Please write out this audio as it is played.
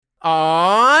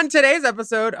On today's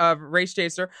episode of Race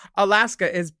Chaser,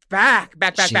 Alaska is back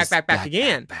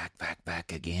again.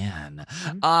 Back again.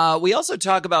 We also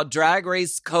talk about Drag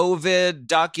Race COVID,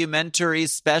 documentary,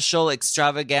 special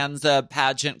extravaganza,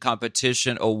 pageant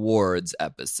competition awards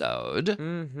episode.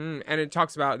 And it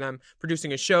talks about them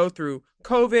producing a show through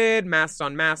COVID, masks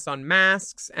on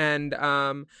masks. And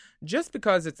just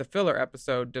because it's a filler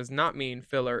episode does not mean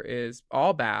filler is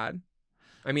all bad.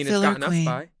 I mean, Filler it's gotten us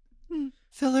by.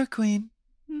 Filler queen.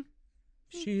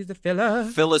 She's the filler.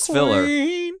 Phyllis Filler.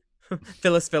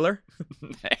 Phyllis Filler.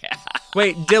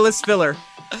 Wait, Dillis Filler.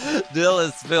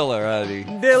 Dillis Filler, honey.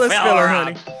 Dillis Filler,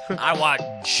 honey. I want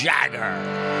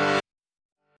Jagger.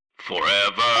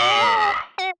 Forever.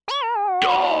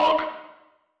 Dog.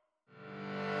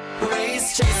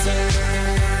 Race Chaser.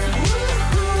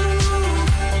 Woo-hoo.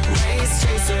 Race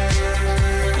Chaser.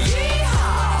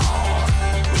 Yeehaw.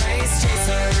 Race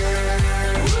Chaser.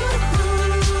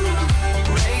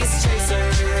 Woo-hoo. Race Chaser.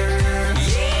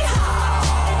 Yeehaw.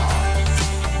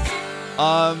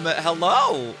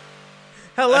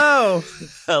 Hello.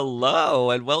 Hello,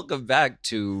 and welcome back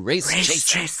to Race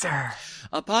Chaser.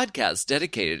 A podcast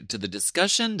dedicated to the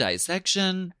discussion,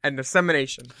 dissection, And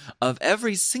dissemination. of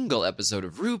every single episode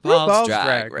of RuPaul's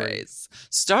Drag Race,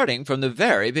 starting from the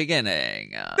very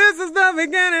beginning. This is the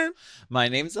beginning. My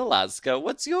name's Alaska.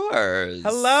 What's yours?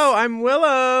 Hello, I'm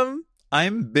Willem.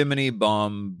 I'm Bimini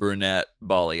Bomb Brunette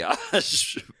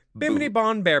Balayage. Bimini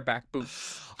Bon Bareback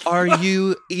Boots. Are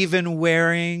you even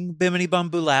wearing Bimini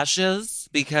Bomb Lashes?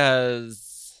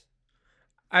 Because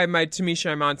I have my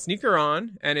Tamisha Iman sneaker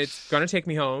on, and it's going to take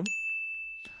me home.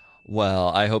 well,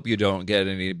 I hope you don't get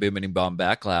any Bimini Bomb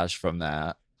backlash from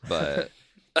that. But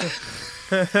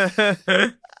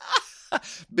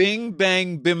Bing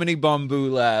bang Bimini Bomb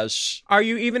Lash. Are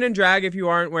you even in drag if you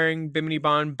aren't wearing Bimini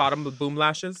Bon bottom boom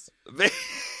lashes?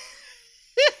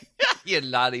 You're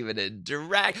not even in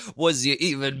drag. Was you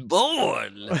even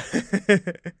born?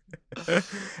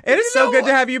 It is so good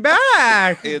to have you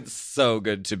back. It's so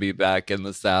good to be back in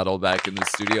the saddle, back in the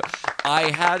studio.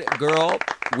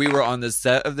 We were on the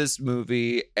set of this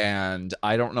movie, and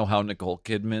I don't know how Nicole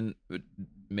Kidman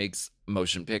makes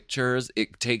motion pictures.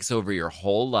 It takes over your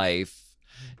whole life,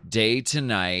 day to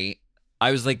night.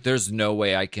 I was like, there's no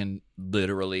way I can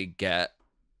literally get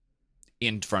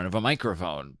in front of a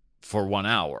microphone for 1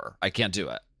 hour. I can't do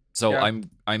it. So Yeah.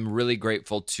 I'm really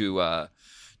grateful to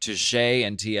Shay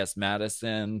and T.S.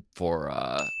 Madison for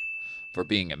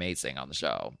being amazing on the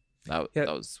show. That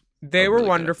was They a were really good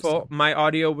wonderful. episode. My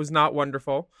audio was not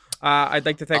wonderful. I'd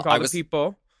like to thank all the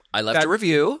people. I left a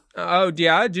review. Oh,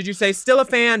 yeah? Did you say still a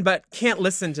fan, but can't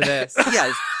listen to this?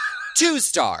 Yes, 2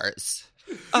 stars.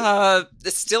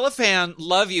 Still a fan.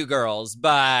 Love you, girls,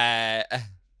 but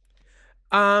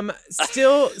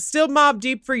Still Mob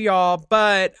Deep for y'all,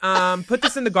 but put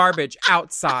this in the garbage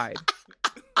outside.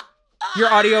 Your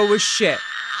audio was shit.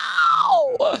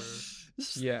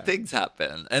 Yeah. Things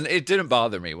happen, and it didn't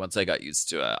bother me once I got used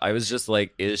to it. I was just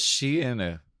like, is she in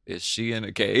a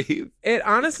cave? It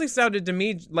honestly sounded to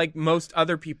me like most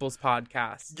other people's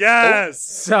podcasts. Yes.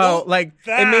 So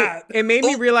it made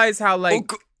me realize how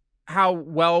how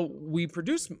well we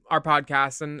produce our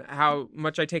podcasts and how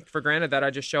much I take for granted that I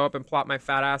just show up and plop my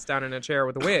fat ass down in a chair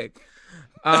with a wig.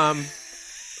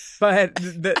 But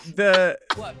the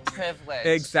What privilege.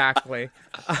 exactly.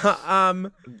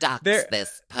 Dox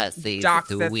this pussy, Dox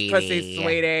this sweetie. pussy,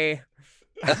 sweetie.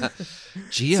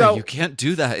 Gia, So- you can't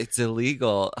do that. It's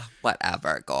illegal.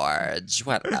 Whatever, Gorge.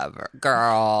 Whatever,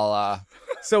 girl.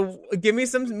 So give me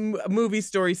some movie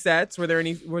story sets. Was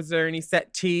there any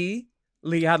set T?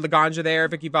 You had Laganja there,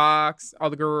 Vicky Vox, all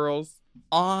the girls.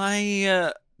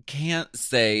 I can't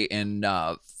say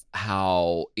enough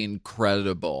how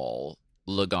incredible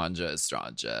Laganja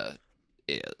Estranja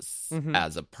is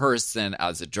as a person,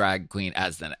 as a drag queen,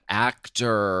 as an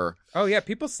actor. Oh yeah,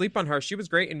 people sleep on her. She was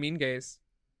great in Mean Gaze.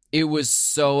 It was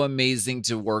so amazing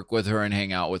to work with her and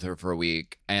hang out with her for a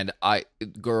week. And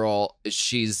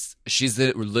she's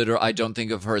the literal. I don't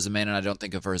think of her as a man, and I don't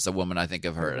think of her as a woman. I think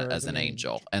of her as an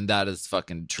angel, and that is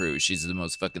fucking true. She's the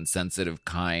most fucking sensitive,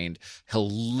 kind,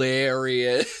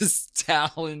 hilarious,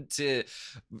 talented.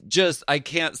 Just I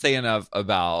can't say enough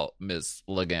about Miss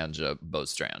Laganja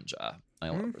Bostranja. I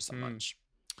love her so much.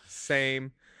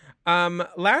 Same.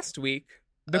 Last week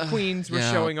the queens were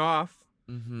yeah. showing off.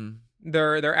 Mm-hmm.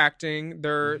 They're acting,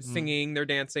 they're singing, they're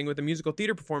dancing with a musical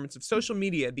theater performance of Social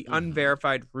Media, the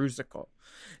Unverified Rusical.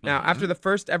 Now, after the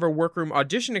first ever workroom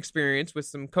audition experience with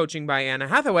some coaching by Anna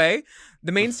Hathaway,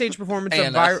 the main stage performance of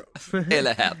Anna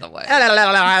Hathaway.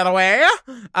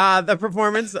 The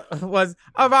performance was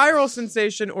a viral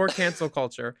sensation or cancel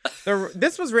culture.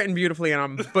 This was written beautifully, and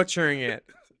I'm butchering it.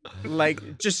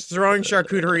 Like just throwing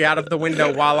charcuterie out of the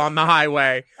window while on the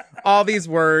highway. All these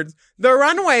words. The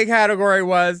runway category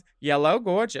was yellow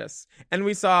gorgeous. And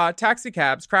we saw taxi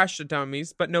cabs crash the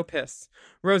dummies, but no piss.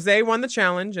 Rosé won the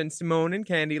challenge and Simone and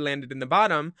Candy landed in the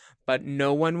bottom, but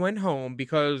no one went home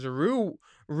because Rue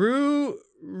didn't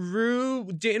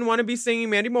want to be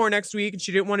singing Mandy Moore next week and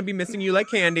she didn't want to be missing you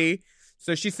like Candy.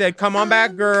 So she said, come on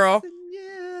back, girl.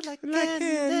 Like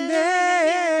Candy.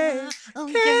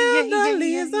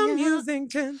 Candy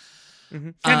Musington.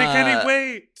 Candy,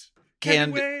 wait.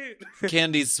 Candy,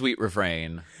 Candy's sweet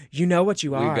refrain. You know what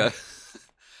you are.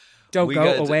 Don't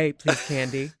go away, please,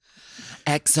 Candy.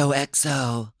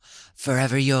 XOXO,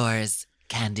 forever yours,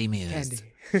 Candy Muse. Candy.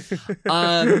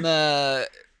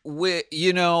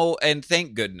 And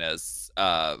thank goodness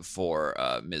for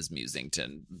Ms.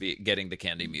 Musington getting the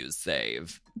Candy Muse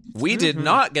save. We did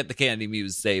not get the Candy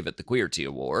Muse save at the Queerty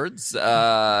Awards.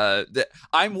 I'm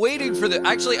waiting for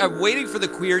the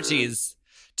Queerties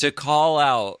to call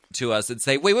out to us and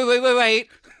say, wait,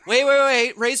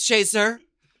 Race Chaser.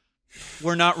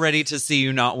 We're not ready to see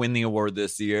you not win the award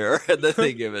this year. And then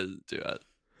they give it to us.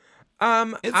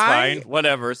 It's fine.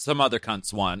 Whatever. Some other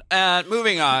cunts won.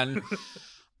 Moving on.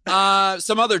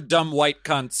 Some other dumb white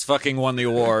cunts fucking won the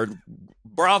award.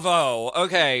 Bravo.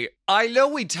 Okay. I know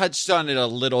we touched on it a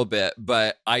little bit,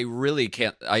 but I really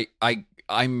can't.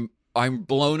 I'm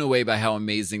blown away by how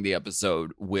amazing the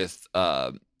episode with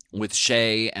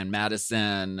Shay and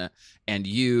Madison and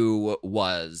you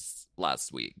was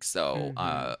last week. So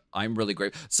I'm really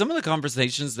grateful. Some of the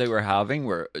conversations they were having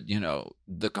were,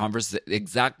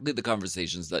 exactly the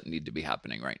conversations that need to be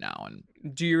happening right now. And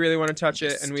do you really want to touch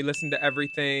it? And we listened to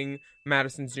everything.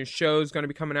 Madison's new show is going to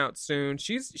be coming out soon.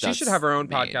 She should have her own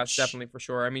podcast, definitely, for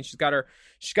sure. I mean, she's got her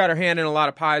hand in a lot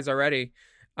of pies already.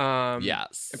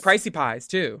 Yes, and pricey pies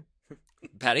too.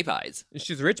 Patty pies.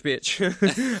 She's a rich bitch.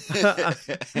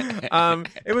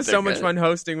 It was so much fun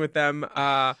hosting with them.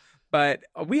 But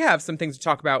we have some things to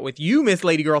talk about with you, Miss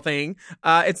Lady Girl Thing.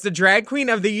 It's the Drag Queen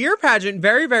of the Year pageant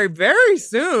very, very, very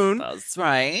soon. That's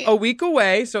right. A week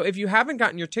away. So if you haven't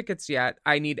gotten your tickets yet,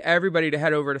 I need everybody to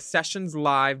head over to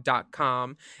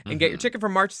sessionslive.com and get your ticket for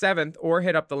March 7th or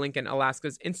hit up the link in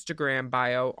Alaska's Instagram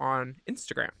bio on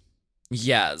Instagram.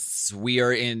 Yes,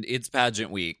 it's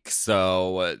pageant week,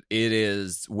 so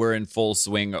we're in full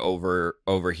swing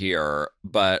over here,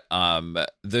 but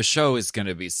the show is going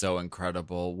to be so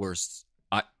incredible.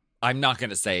 I'm not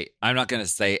going to say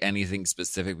anything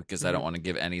specific because I don't want to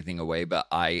give anything away, but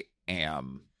I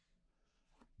am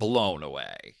blown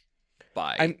away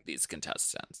by these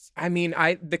contestants. I mean,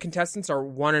 the contestants are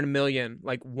one in a million,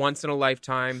 like once in a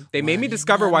lifetime. They made me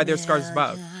discover why they're Scars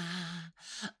Above.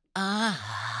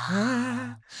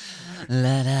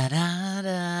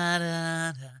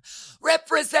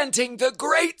 Representing the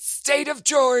great state of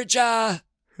Georgia,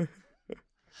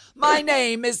 my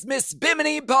name is Miss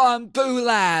Bimini Bon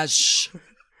Boulash.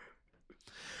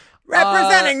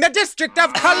 Representing the District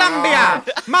of Columbia,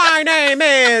 my name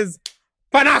is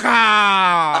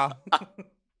Panaka.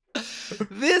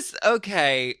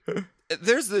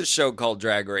 There's this show called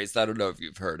Drag Race. I don't know if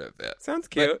you've heard of it. Sounds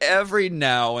cute. But every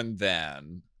now and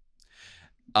then,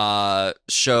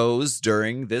 shows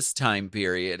during this time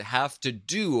period have to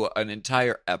do an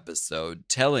entire episode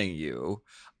telling you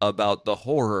about the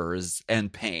horrors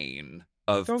and pain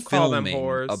of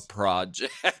filming a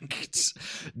project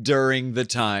during the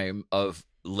time of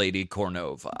Lady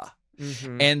Cornova.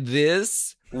 And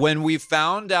this, when we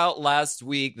found out last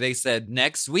week, they said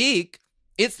next week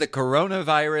it's the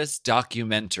coronavirus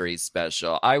documentary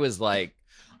special. I was like,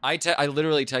 I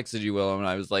literally texted you, Willow, and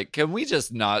I was like, can we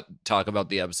just not talk about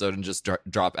the episode and just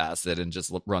drop acid and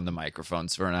just run the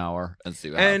microphones for an hour and see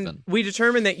what happens? And we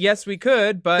determined that, yes, we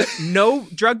could, but no,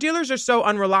 drug dealers are so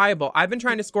unreliable. I've been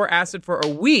trying to score acid for a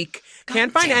week.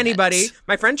 Can't find anybody.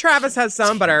 My friend Travis has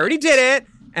some, but I already did it.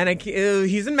 And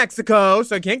he's in Mexico,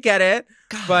 so I can't get it.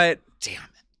 God damn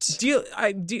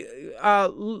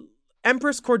it.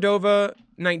 Empress Cordova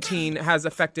 19 has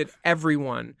affected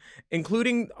everyone,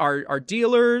 including our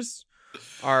dealers,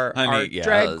 our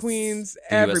drag queens,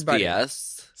 everybody.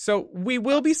 USPS. So we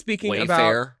will be speaking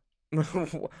Wayfair.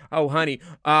 about. Oh, honey,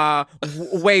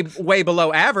 way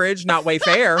below average, not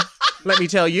Wayfair. Let me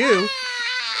tell you.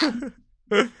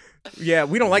 Yeah,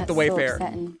 we don't like the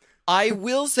Wayfair. I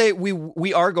will say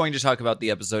we are going to talk about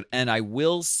the episode, and I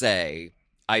will say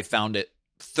I found it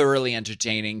thoroughly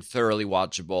entertaining, thoroughly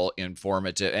watchable,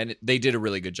 informative, and they did a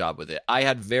really good job with it. I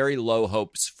had very low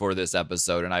hopes for this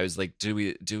episode, and I was like, do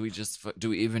we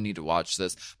even need to watch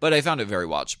this? But I found it very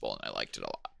watchable, and I liked it a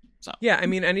lot. So. Yeah, I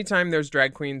mean, anytime there's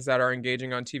drag queens that are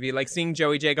engaging on TV, like seeing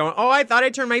Joey J going, oh, I thought I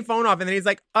turned my phone off. And then he's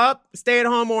like, up, stay at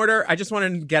home order. I just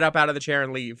want to get up out of the chair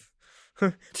and leave.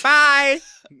 Bye.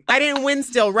 I didn't win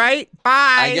still, right?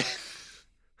 Bye.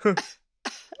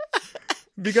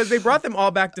 Because they brought them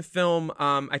all back to film,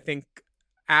 I think,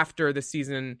 after the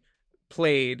season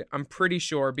played. I'm pretty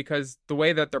sure because the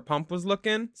way that their pump was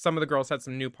looking, some of the girls had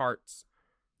some new parts.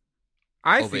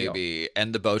 I feel. Baby.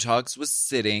 And the Botox was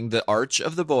sitting. The arch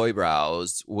of the boy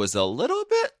brows was a little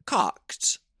bit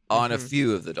cocked on a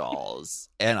few of the dolls.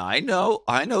 And I know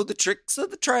the tricks of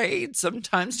the trade.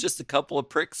 Sometimes just a couple of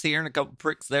pricks here and a couple of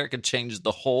pricks there can change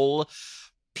the whole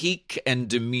peak and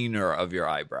demeanor of your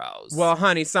eyebrows. Well,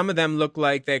 honey, some of them look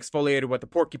like they exfoliated with a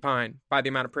porcupine by the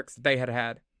amount of pricks that they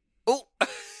had. Oh.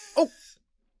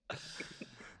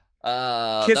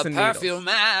 Kissing the perfume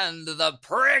and the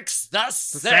pricks the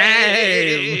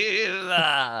same.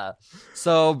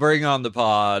 So bring on the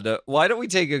pod. Why don't we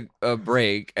take a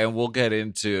break and we'll get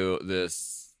into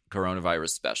this coronavirus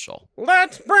special.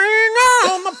 Let's bring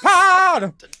on the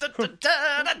pod.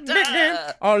 Begin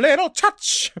a little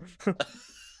touch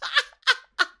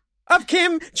of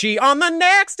kimchi on the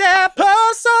next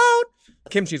episode.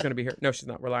 Kimchi's going to be here. No, she's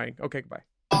not. We're lying. Okay, goodbye.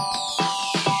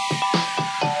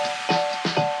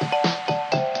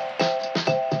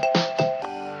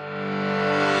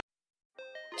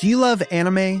 Do you love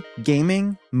anime,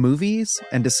 gaming, movies,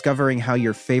 and discovering how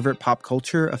your favorite pop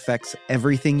culture affects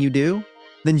everything you do?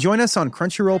 Then join us on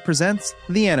Crunchyroll Presents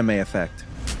The Anime Effect.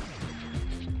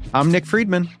 I'm Nick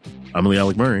Friedman. I'm Lee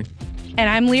Alec Murray. And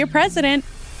I'm Leah President.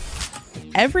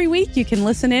 Every week you can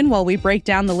listen in while we break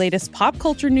down the latest pop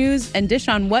culture news and dish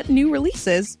on what new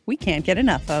releases we can't get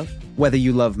enough of. Whether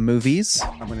you love movies,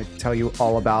 I'm going to tell you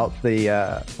all about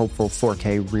the hopeful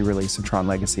 4K re-release of Tron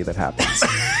Legacy that happens.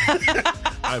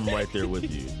 I'm right there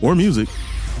with you. Or music.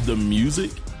 The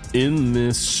music in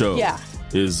this show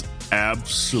is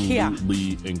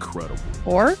absolutely incredible.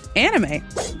 Or anime.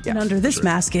 And under this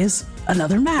mask is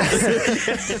another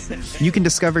mask. You can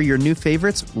discover your new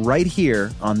favorites right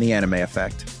here on The Anime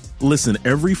Effect. Listen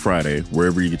every Friday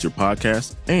wherever you get your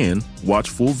podcast and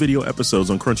watch full video episodes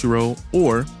on Crunchyroll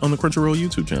or on the Crunchyroll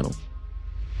YouTube channel.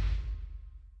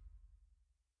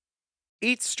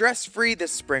 Eat stress-free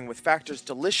this spring with Factor's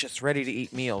delicious,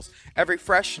 ready-to-eat meals. Every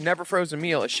fresh, never-frozen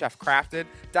meal is chef-crafted,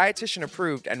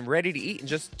 dietitian-approved, and ready to eat in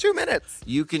just 2 minutes.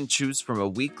 You can choose from a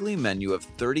weekly menu of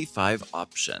 35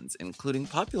 options, including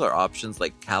popular options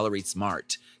like Calorie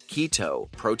Smart,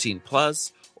 Keto, Protein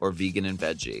Plus, or vegan and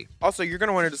veggie. Also, you're going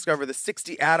to want to discover the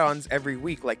 60 add-ons every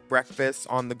week, like breakfast,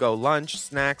 on-the-go lunch,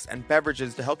 snacks, and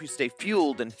beverages to help you stay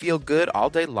fueled and feel good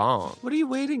all day long. What are you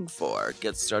waiting for?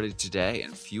 Get started today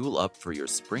and fuel up for your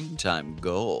springtime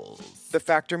goals. The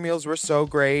Factor meals were so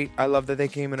great. I love that they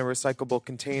came in a recyclable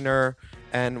container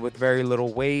and with very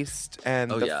little waste.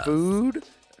 And food,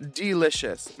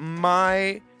 delicious.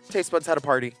 My taste buds had a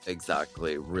party.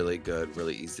 Exactly. Really good.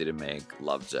 Really easy to make.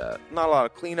 Loved it. Not a lot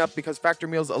of cleanup because Factor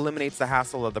Meals eliminates the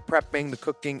hassle of the prepping, the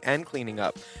cooking, and cleaning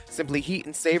up. Simply heat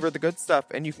and savor the good stuff,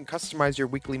 and you can customize your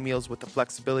weekly meals with the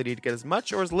flexibility to get as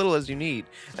much or as little as you need,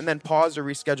 and then pause or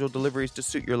reschedule deliveries to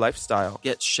suit your lifestyle.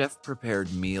 Get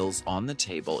chef-prepared meals on the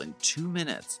table in 2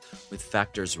 minutes with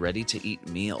Factor's ready-to-eat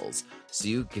meals, so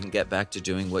you can get back to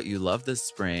doing what you love this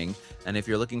spring. And if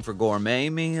you're looking for gourmet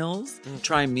meals,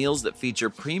 try meals that feature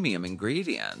premium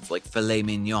ingredients like filet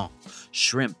mignon,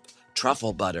 shrimp,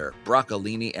 truffle butter,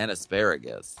 broccolini, and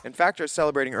asparagus. And Factor is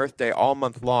celebrating Earth Day all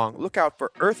month long. Look out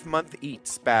for Earth Month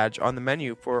Eats badge on the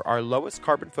menu for our lowest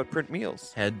carbon footprint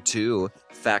meals. Head to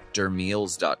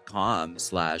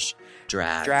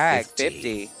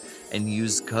factormeals.com/drag50 and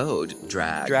use code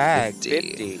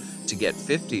DRAG50 to get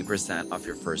 50% off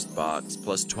your first box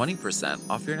plus 20%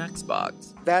 off your next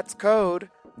box. That's code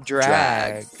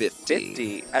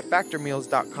DRAG50 at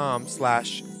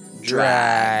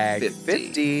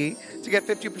factormeals.com/drag50 to get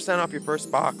 50% off your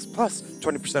first box plus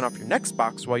 20% off your next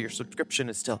box while your subscription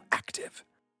is still active.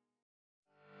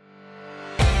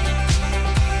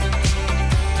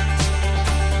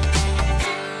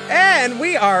 And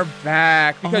we are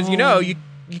back because, you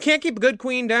can't keep a good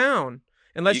queen down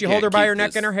unless you hold her by her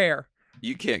neck and her hair.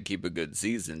 You can't keep a good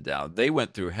season down. They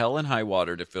went through hell and high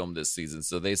water to film this season,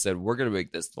 so they said, we're going to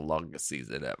make this the longest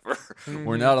season ever.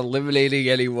 We're not eliminating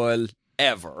anyone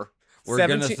ever. We're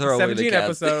going to throw 17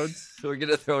 episodes. We're going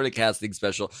to throw in a casting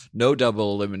special. No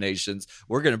double eliminations.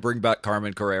 We're going to bring back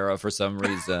Carmen Carrera for some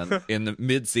reason in the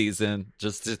mid-season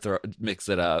just to mix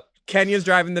it up. Kenya's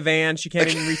driving the van. She can't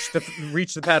even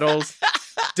reach the pedals.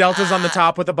 Delta's on the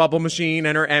top with a bubble machine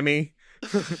and her Emmy.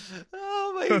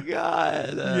 Oh my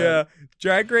God. Yeah.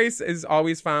 Drag Race has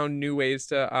always found new ways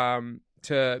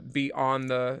to be on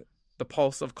the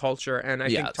pulse of culture. And I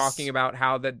think talking about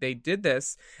how that they did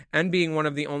this and being one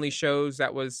of the only shows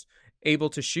that was able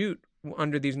to shoot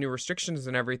under these new restrictions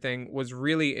and everything was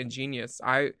really ingenious.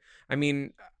 I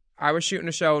mean, I was shooting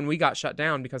a show and we got shut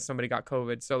down because somebody got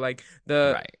COVID. So like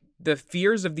the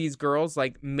fears of these girls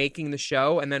like making the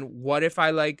show, and then what if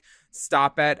I like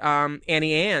stop at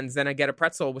Annie Ann's, then I get a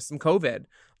pretzel with some COVID,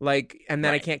 like, and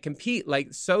then I can't compete.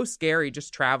 Like, so scary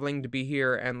just traveling to be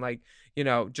here and like, you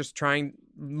know, just trying,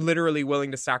 literally willing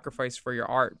to sacrifice for your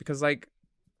art. Because like,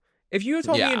 if you had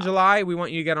told me in July we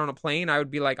want you to get on a plane, I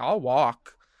would be like, I'll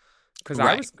walk, because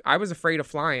I was afraid of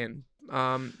flying.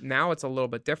 Now it's a little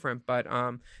bit different, but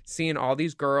seeing all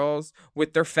these girls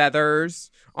with their feathers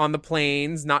on the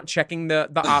planes, not checking the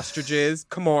ostriches.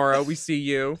 Kimora, we see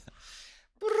you.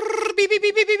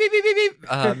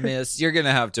 Miss, you're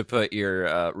gonna have to put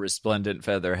your resplendent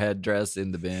feather headdress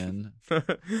in the bin.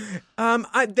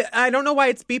 I don't know why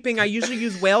it's beeping. I usually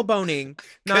use whale boning,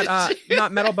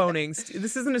 not metal boning.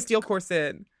 This isn't a steel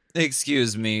corset.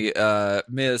 Excuse me,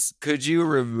 Miss, could you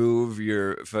remove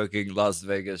your fucking Las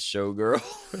Vegas showgirl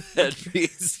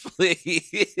headpiece,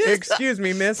 please? Excuse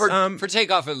me, Miss. For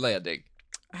takeoff and landing.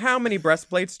 How many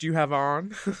breastplates do you have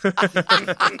on? Well,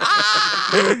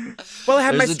 I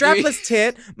have my strapless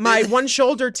tit, my one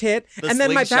shoulder tit, and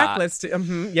then my backless tit.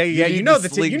 Yeah. You know the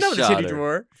titty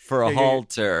drawer for a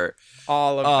halter.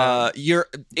 All of them.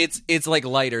 It's like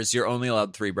lighters. You're only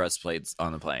allowed 3 breastplates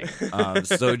on the plane.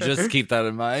 So just keep that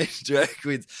in mind, drag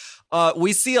queens.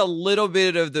 We see a little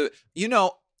bit of the,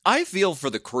 I feel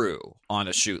for the crew on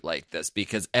a shoot like this,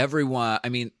 because everyone, I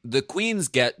mean, the queens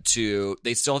they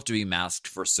still have to be masked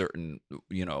for certain,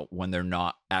 when they're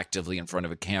not actively in front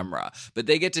of a camera, but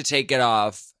they get to take it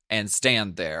off and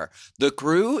stand there. The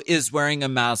crew is wearing a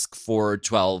mask for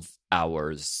 12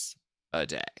 hours a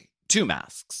day. 2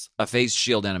 masks, a face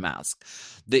shield and a mask.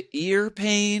 The ear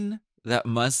pain that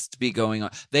must be going on.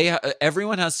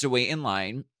 Everyone has to wait in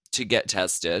line to get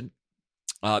tested.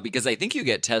 Because I think you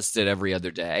get tested every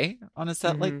other day on a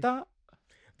set like that.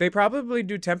 They probably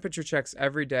do temperature checks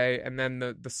every day, and then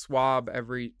the swab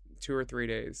every 2 or 3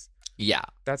 days. Yeah.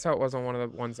 That's how it was on one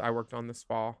of the ones I worked on this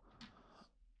fall.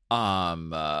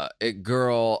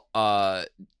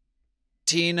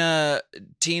 Tina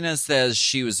says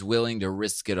she was willing to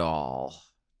risk it all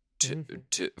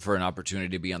for an opportunity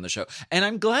to be on the show. And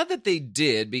I'm glad that they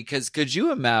did, because could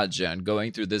you imagine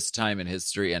going through this time in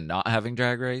history and not having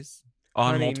Drag Race?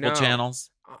 On multiple channels?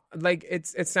 Like,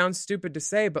 it sounds stupid to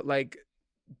say, but like,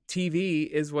 TV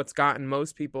is what's gotten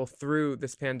most people through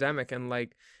this pandemic, and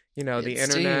like, the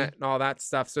internet and all that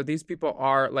stuff. So these people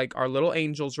are like our little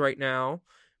angels right now.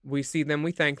 We see them,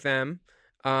 we thank them.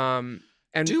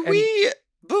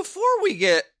 Before we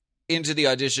get into the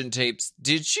audition tapes,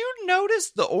 did you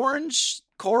notice the orange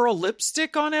coral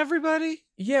lipstick on everybody?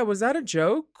 Yeah, was that a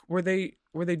joke? Were they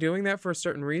doing that for a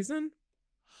certain reason?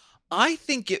 I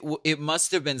think it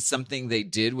must have been something they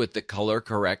did with the color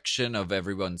correction of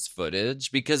everyone's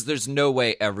footage, because there's no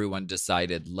way everyone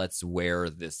decided, let's wear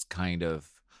this kind of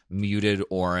muted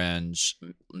orange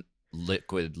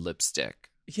liquid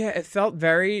lipstick. Yeah, it felt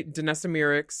very Danessa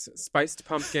Myricks, spiced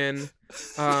pumpkin.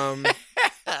 I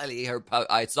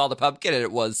saw the pumpkin and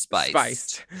it was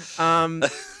spiced.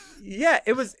 Yeah,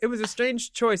 it was a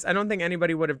strange choice. I don't think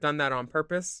anybody would have done that on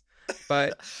purpose.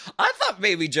 But I thought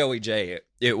maybe Joey J,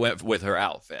 it went with her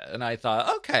outfit. And I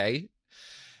thought, okay.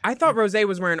 I thought Rosé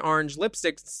was wearing orange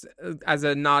lipsticks as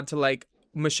a nod to like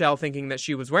Michelle thinking that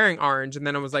she was wearing orange. And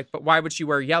then I was like, but why would she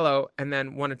wear yellow and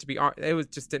then want it to be orange?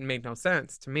 It just didn't make no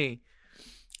sense to me.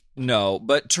 No,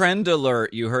 but trend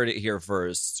alert, you heard it here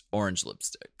first. Orange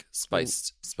lipstick,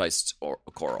 spiced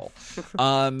coral.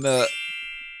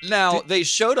 Now, they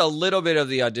showed a little bit of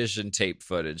the audition tape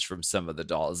footage from some of the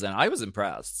dolls, and I was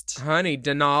impressed. Honey,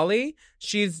 Denali,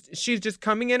 she's just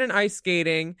coming in and ice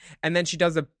skating, and then she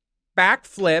does a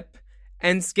backflip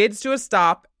and skids to a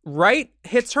stop,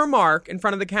 hits her mark in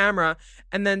front of the camera,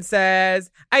 and then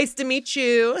says, "Nice to meet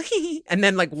you," and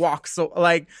then like walks. So,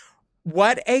 like,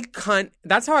 what a cunt.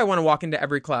 That's how I want to walk into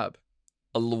every club.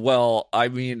 Well, I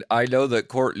mean, I know that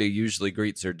Courtney usually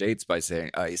greets her dates by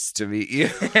saying, "Nice to meet you."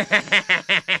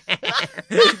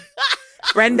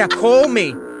 Brenda, call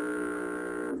me.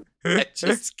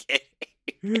 Just kidding.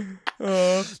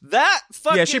 That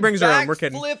fucking Yeah, she brings her own. We're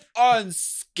kidding. Flip on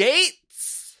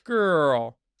skates,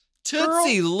 Girl.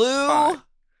 Tootsie Lou. Fine.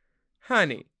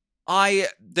 Honey.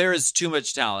 There is too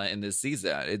much talent in this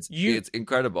season. It's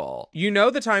incredible. You know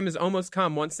the time has almost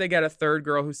come. Once they get a third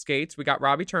girl who skates, we got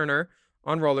Robbie Turner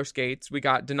on roller skates. We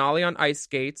got Denali on ice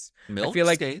skates. Milk I feel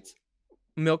like skates.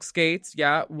 Milk skates.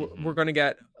 Yeah, we're gonna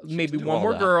get maybe do one all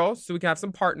more that. girl, so we can have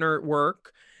some partner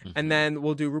work, and then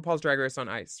we'll do RuPaul's Drag Race on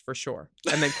ice for sure.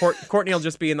 And then Courtney will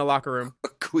just be in the locker room,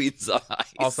 Queens on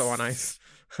Ice. also on ice.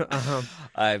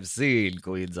 I've seen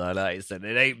Queens on Ice, and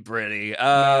it ain't pretty.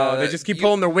 No, they just keep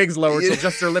pulling their wigs lower till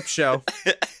just their lips show.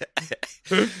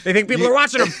 They think people are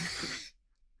watching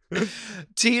them.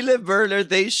 Tina Burner,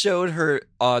 they showed her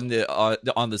on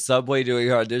the subway doing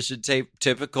her audition tape.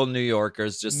 Typical New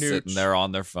Yorkers just sitting there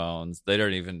on their phones. They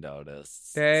don't even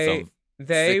notice. They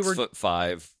were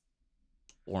 6'5",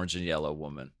 orange and yellow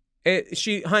woman.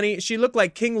 She looked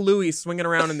like King Louis swinging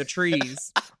around in the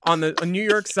trees on the New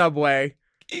York subway.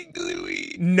 King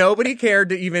Louis. Nobody cared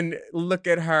to even look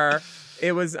at her.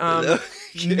 It was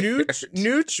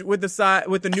Nooch with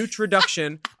the Nooch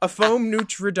reduction, a foam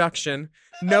Nooch reduction.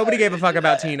 Nobody gave a fuck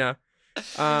about Tina.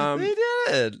 They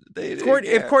did.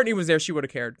 If Courtney was there, she would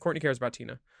have cared. Courtney cares about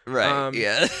Tina. Right.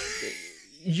 Yeah.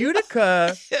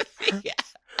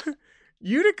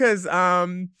 Utica's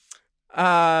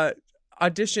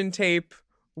audition tape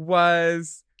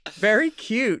was very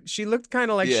cute. She looked kind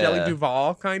of like Shelley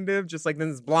Duvall, kind of just like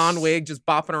this blonde wig, just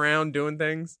bopping around doing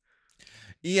things.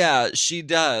 Yeah, she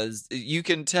does. You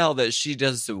can tell that she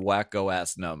does some wacko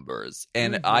ass numbers.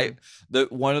 And I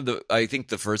think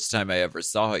the first time I ever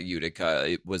saw Utica,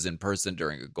 it was in person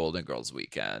during a Golden Girls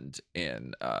weekend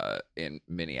in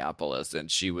Minneapolis,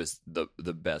 and she was the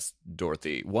best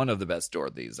Dorothy, one of the best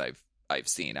Dorothys I've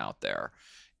seen out there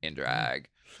in drag.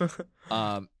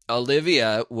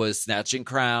 Olivia was snatching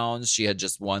crowns. She had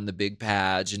just won the big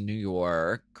pageant in New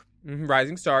York.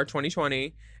 Rising Star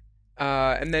 2020.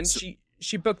 And then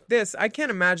she booked this. I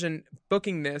can't imagine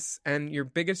booking this and your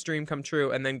biggest dream come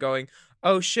true and then going,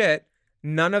 oh shit,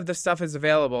 none of the stuff is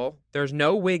available. There's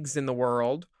no wigs in the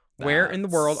world. Where in the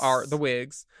world are the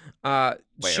wigs?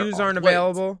 Shoes aren't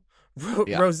available.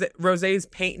 Rosé's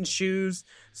painting shoes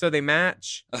so they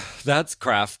match. That's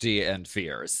crafty and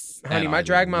fierce. Honey, and my I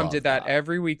drag mom love did that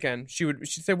every weekend. She'd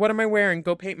say, what am I wearing?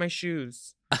 Go paint my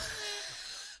shoes.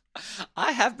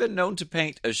 I have been known to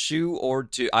paint a shoe or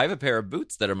two. I have a pair of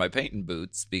boots that are my painting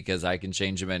boots because I can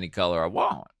change them any color I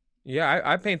want. Yeah,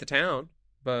 I paint the town,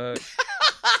 but...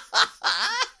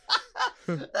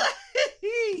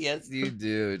 Yes, you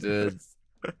do, dude.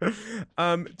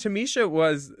 Tamisha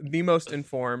was the most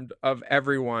informed of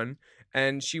everyone,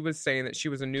 and she was saying that she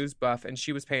was a news buff and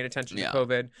she was paying attention to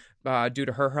COVID due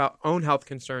to her own health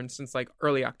concerns since like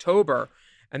early October.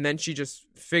 And then she just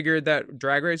figured that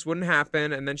Drag Race wouldn't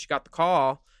happen, and then she got the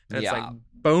call, and it's like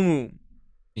boom.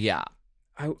 Yeah.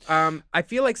 I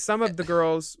feel like some of the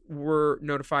girls were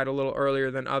notified a little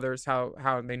earlier than others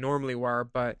how they normally were,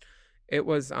 but it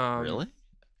was really?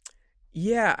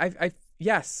 Yeah,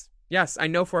 yes, I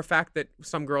know for a fact that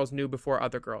some girls knew before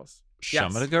other girls.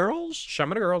 Some of the girls? Some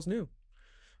of the girls knew.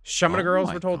 Some of the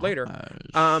girls were told later.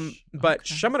 But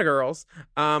some of the girls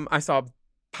I saw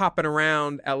popping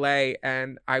around LA,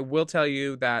 and I will tell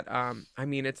you that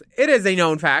it is a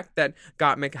known fact that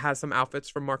Gottmik has some outfits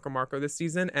from Marco Marco this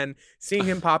season, and seeing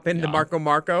him pop into Marco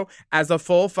Marco as a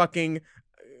full fucking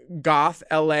goth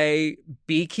LA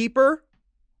beekeeper.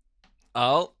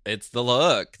 Oh, it's the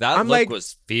look. That look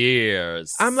was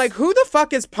fierce. I'm like, who the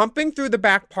fuck is pumping through the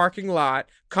back parking lot,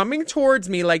 coming towards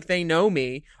me like they know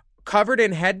me, covered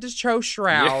in head to toe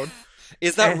shroud? Yeah.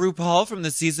 Is that RuPaul from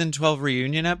the season 12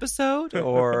 reunion episode,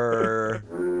 or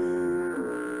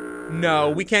no?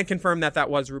 We can't confirm that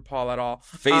was RuPaul at all.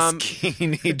 Face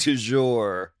Kini du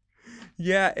jour.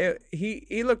 Yeah,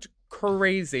 he looked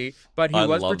crazy, but he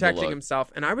was protecting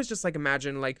himself, and I was just like,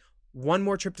 imagine like one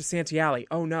more trip to Santiali.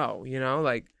 Oh no,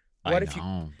 like what if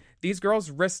these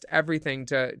girls risked everything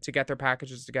to get their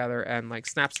packages together, and like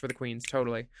snaps for the queens,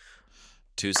 totally.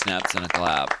 2 snaps and a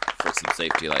clap for some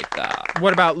safety like that.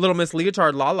 What about Little Miss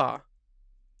Leotard, Lala?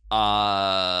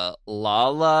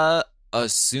 Lala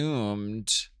assumed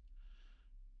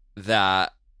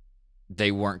that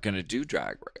they weren't going to do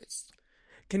Drag Race.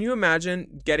 Can you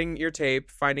imagine getting your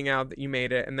tape, finding out that you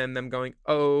made it, and then them going,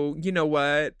 oh, you know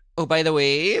what? Oh, by the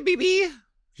way, BB,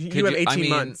 you have 18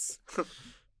 months.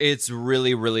 It's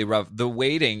really, really rough. The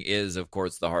waiting is, of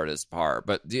course, the hardest part.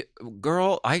 But,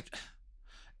 girl, I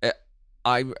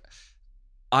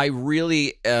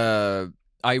really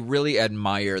I really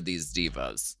admire these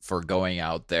divas for going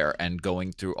out there and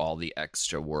going through all the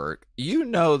extra work. You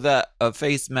know that a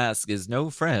face mask is no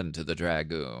friend to the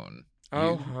dragoon.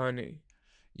 Oh, honey.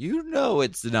 You know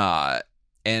it's not.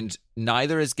 And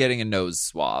neither is getting a nose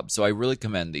swab. So I really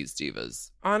commend these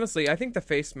divas. Honestly, I think the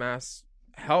face mask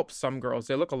helps some girls.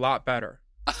 They look a lot better.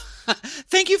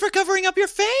 Thank you for covering up your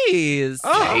face.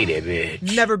 Oh, Hate it,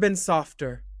 bitch. never been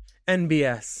softer.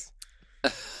 NBS.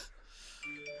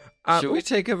 Should we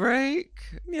take a break?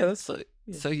 Yeah, let's.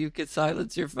 So you could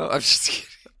silence your phone. I'm just kidding.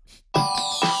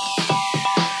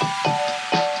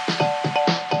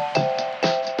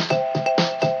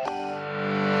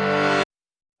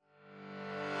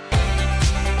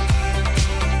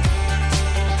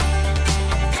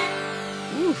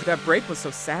 Ooh, that break was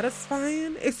so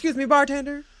satisfying. Excuse me,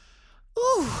 bartender.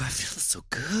 Ooh, I feel so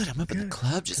good. I'm up in the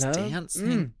club just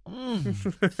dancing.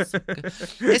 So good.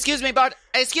 Excuse me, bartender.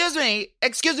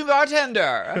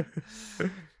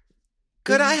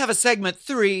 Could I have a segment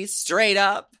 3 straight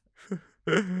up?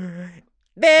 And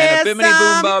a bimini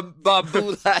boom bob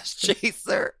boulash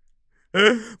chaser.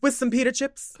 With some pita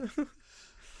chips.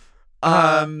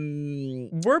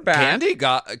 We're back.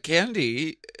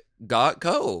 Candy got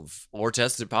Cove or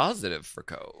tested positive for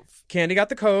Cove. Candy got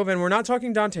the Cove, and we're not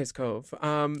talking Dante's Cove.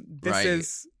 Right.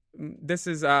 This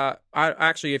is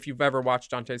actually, if you've ever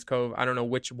watched Dante's Cove, I don't know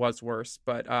which was worse,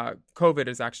 but COVID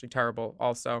is actually terrible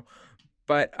also.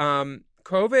 But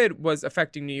COVID was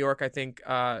affecting New York, I think,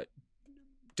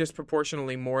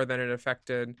 disproportionately more than it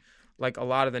affected like a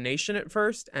lot of the nation at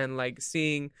first. And like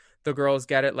seeing the girls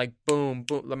get it, like boom,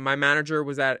 boom. My manager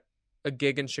was at a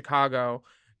gig in Chicago.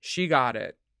 She got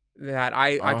it. That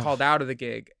I called out of the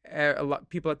gig. A lot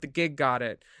people at the gig got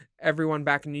it. Everyone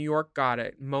back in New York got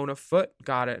it. Mona Foote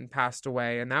got it and passed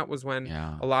away. And that was when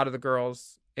a lot of the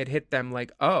girls, it hit them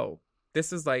like, oh,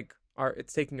 this is like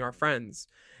it's taking our friends.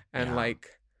 And like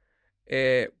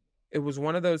it was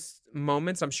one of those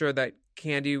moments. I'm sure that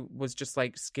Candy was just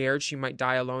like scared she might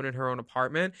die alone in her own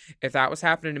apartment. If that was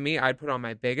happening to me, I'd put on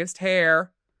my biggest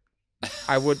hair.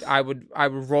 I would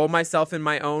roll myself in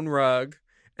my own rug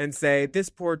and say, this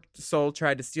poor soul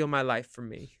tried to steal my life from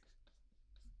me.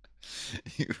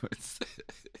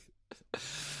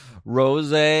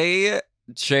 Rose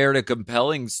shared a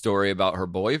compelling story about her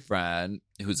boyfriend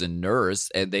who's a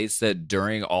nurse, and they said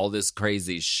during all this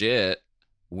crazy shit,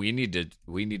 we need to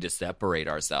separate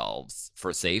ourselves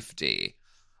for safety.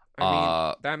 I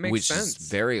mean, that makes sense. Which is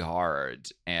very hard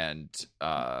and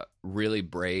really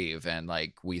brave, and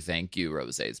like we thank you,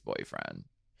 Rose's boyfriend.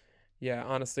 Yeah,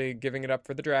 honestly, giving it up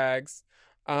for the drags.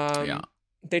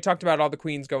 They talked about all the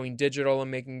queens going digital and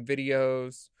making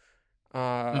videos.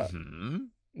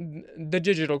 The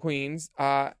digital queens.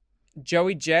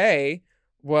 Joey J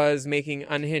was making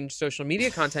unhinged social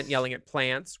media content yelling at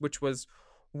plants, which was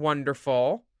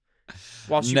wonderful.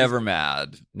 While she never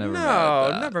mad.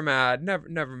 Never mad.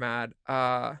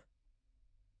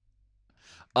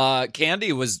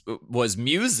 Candy was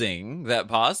musing that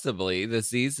possibly the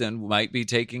season might be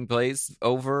taking place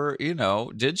over,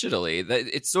 digitally.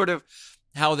 It's sort of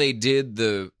how they did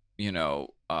the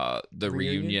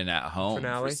reunion at home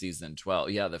finale for season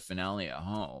 12. Yeah, the finale at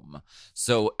home.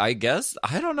 So I guess,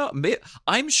 I don't know.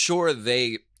 I'm sure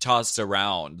they tossed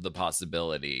around the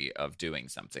possibility of doing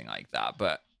something like that,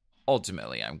 but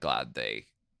ultimately I'm glad they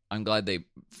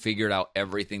figured out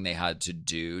everything they had to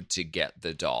do to get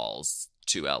the dolls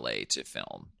to LA to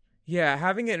film. Yeah,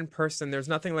 having it in person, there's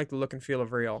nothing like the look and feel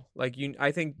of real. Like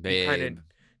I think you kind of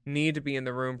need to be in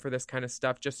the room for this kind of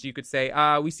stuff, just so you could say,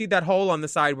 we see that hole on the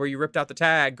side where you ripped out the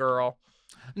tag, girl.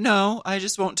 No, I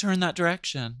just won't turn that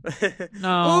direction.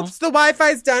 No. Oops, the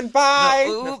Wi-Fi's done. Bye.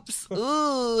 No, oops.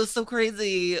 Ooh, so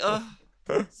crazy.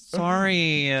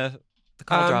 Sorry. The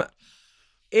call dropped.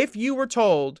 If you were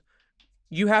told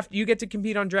you get to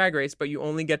compete on Drag Race, but you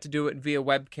only get to do it via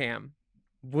webcam,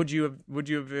 would you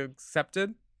have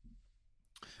accepted?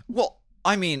 Well,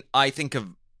 I mean, I think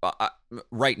of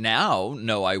right now,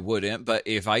 no, I wouldn't. But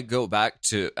if I go back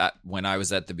to when I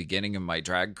was at the beginning of my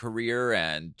drag career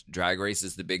and Drag Race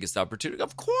is the biggest opportunity,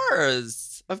 of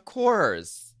course,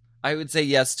 I would say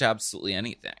yes to absolutely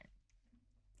anything.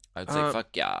 I'd say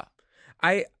fuck yeah.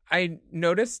 I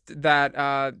noticed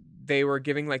that they were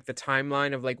giving like the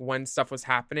timeline of like when stuff was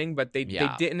happening, but they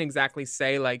didn't exactly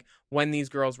say like when these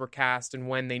girls were cast and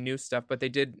when they knew stuff, but they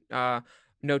did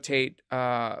notate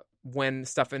when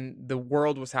stuff in the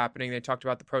world was happening. They talked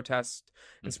about the protest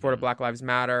in support of Black Lives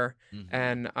Matter.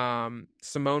 And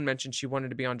Simone mentioned she wanted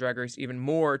to be on Drag Race even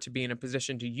more to be in a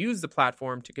position to use the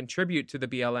platform to contribute to the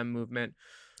BLM movement.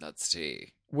 That's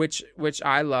tea. Which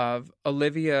I love.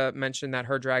 Olivia mentioned that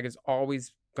her drag has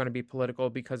always going to be political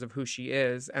because of who she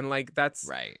is. And like, that's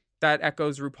Right. that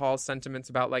echoes RuPaul's sentiments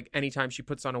about like anytime she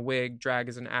puts on a wig, drag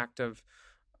is an act of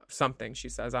something, she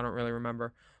says. I don't really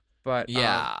remember. But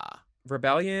Yeah.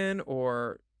 rebellion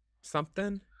or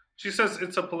something. She says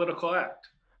it's a political act.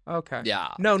 Okay.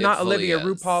 Yeah. No, it not fully Olivia. is.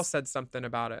 RuPaul said something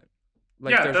about it.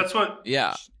 Like Yeah, there's that's what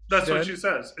Yeah. that's what Good. she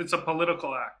says. It's a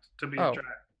political act to be Oh. a drag.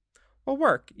 Well,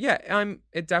 work. Yeah,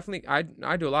 it definitely. I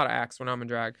do a lot of acts when I'm in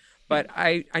drag, but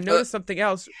I noticed something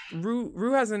else.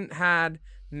 Ru hasn't had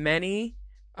many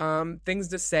things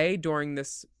to say during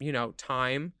this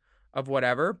time of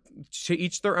whatever, to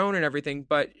each their own and everything.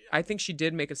 But I think she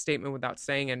did make a statement without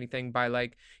saying anything by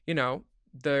like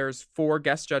there's 4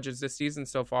 guest judges this season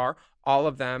so far. All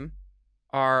of them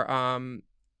are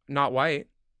not white.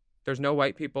 There's no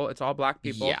white people. It's all black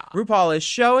people. Yeah. RuPaul is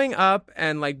showing up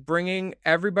and like bringing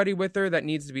everybody with her that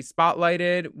needs to be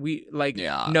spotlighted. We like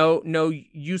no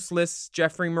useless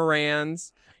Jeffrey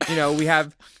Morans. We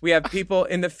have people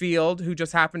in the field who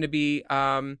just happen to be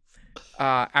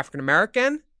African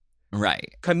American,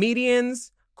 Right.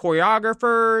 comedians,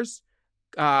 choreographers,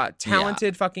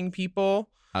 talented fucking people.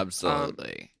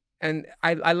 Absolutely. And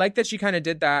I like that she kind of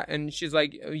did that. And she's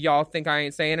like, y'all think I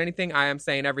ain't saying anything? I am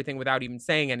saying everything without even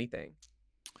saying anything.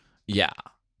 Yeah,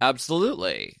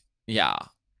 absolutely. Yeah,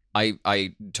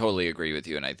 I totally agree with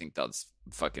you, and I think that's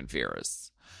fucking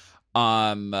fierce.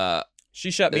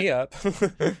 She shut me up.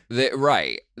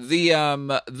 Right.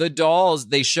 The dolls,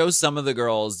 they show some of the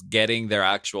girls getting their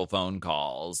actual phone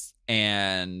calls,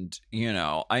 and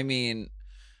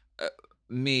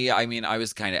I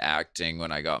was kind of acting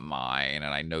when I got mine,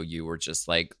 and I know you were just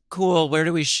like, cool, where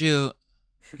do we shoot?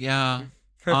 Yeah.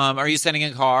 Are you sending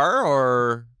a car,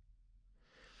 or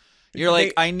you're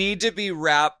like, I need to be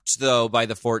wrapped though by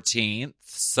the 14th,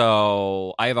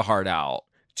 so I have a hard out.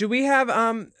 Do we have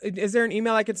is there an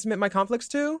email I can submit my conflicts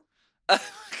to?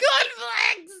 Conflicts.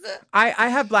 I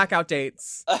have blackout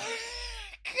dates.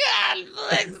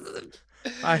 Conflicts.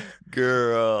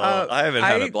 Girl, I haven't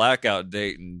had a blackout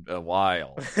date in a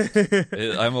while.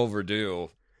 I'm overdue.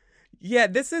 Yeah,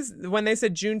 this is when they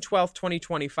said June 12th,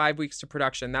 2020, 5 weeks to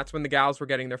production. That's when the gals were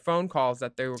getting their phone calls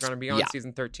that they were going to be on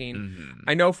season 13. Mm-hmm.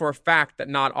 I know for a fact that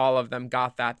not all of them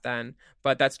got that then,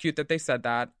 but that's cute that they said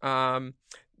that.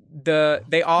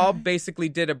 They all basically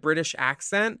did a British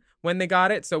accent when they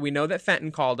got it, so we know that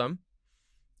Fenton called them.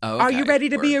 Oh, Are you ready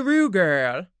to be a Rue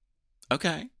girl?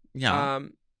 Okay. Yeah.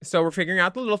 So we're figuring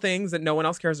out the little things that no one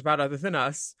else cares about other than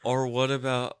us. Or what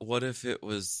if it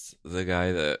was the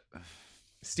guy that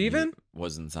Steven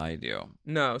was inside you?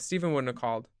 No, Steven wouldn't have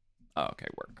called. Oh, okay,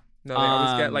 work. No, they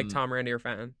always get like Tom, Randy, or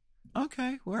Fenton.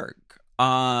 Okay, work.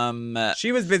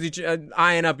 She was busy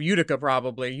eyeing up Utica,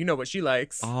 probably. You know what she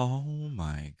likes. Oh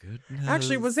my goodness.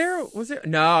 Actually, was there?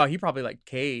 No, he probably liked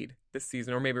Cade this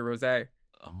season, or maybe Rose. Oh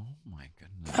my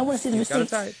goodness. I want to see the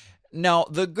receipts. Now,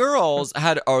 the girls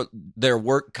had their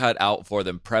work cut out for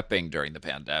them prepping during the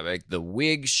pandemic. The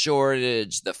wig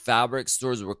shortage, the fabric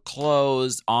stores were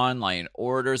closed, online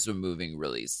orders were moving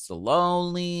really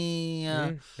slowly.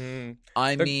 Mm-hmm.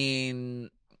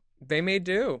 They may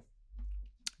do.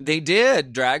 They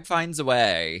did. Drag finds a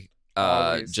way.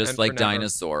 Always, just and like for never.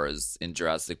 dinosaurs in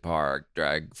Jurassic Park,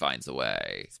 drag finds a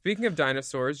way. Speaking of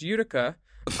dinosaurs, Utica,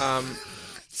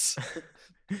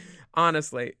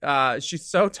 honestly, she's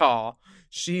so tall.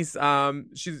 She's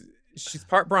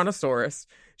part brontosaurus.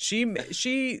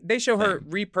 They show her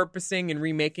repurposing and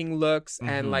remaking looks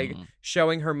and like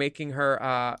showing her making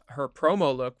her her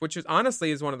promo look, which is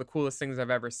honestly one of the coolest things I've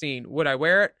ever seen. Would I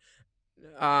wear it?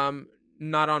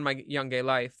 Not on my young gay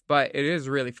life, but it is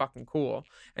really fucking cool.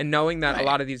 And knowing that a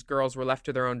lot of these girls were left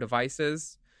to their own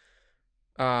devices,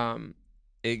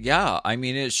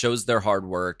 it shows their hard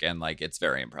work, and like it's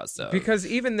very impressive. Because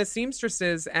even the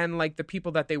seamstresses and like the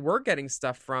people that they were getting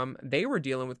stuff from, they were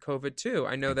dealing with COVID too.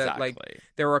 I know that like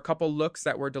there were a couple looks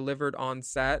that were delivered on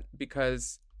set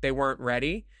because they weren't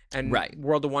ready, and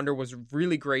World of Wonder was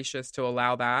really gracious to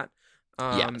allow that.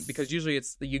 Because usually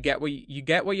it's you get what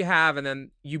you have, and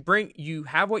then you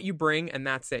have what you bring, and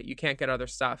that's it. You can't get other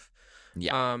stuff.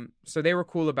 So they were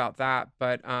cool about that.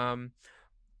 But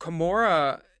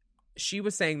Kimora, she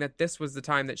was saying that this was the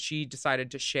time that she decided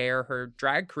to share her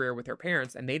drag career with her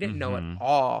parents, and they didn't know at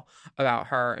all about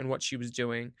her and what she was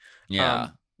doing.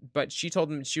 But she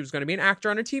told them she was going to be an actor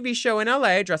on a TV show in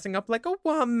LA, dressing up like a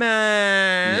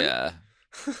woman.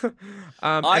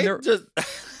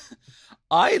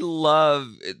 I love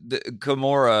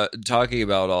Kimora talking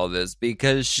about all this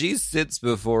because she sits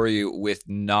before you with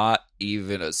not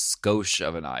even a skosh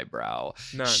of an eyebrow.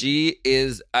 None. She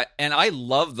is, and I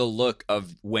love the look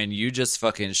of when you just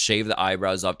fucking shave the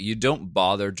eyebrows off. You don't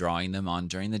bother drawing them on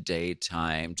during the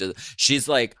daytime. She's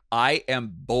like, I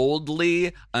am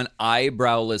boldly an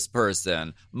eyebrowless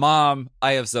person. Mom,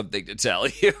 I have something to tell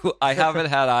you. I haven't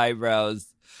had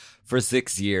eyebrows for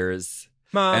 6 years.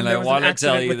 Mom, and there I was want an to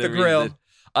tell accident you with the the grill. reason.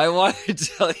 I want to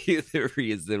tell you the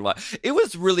reason why. It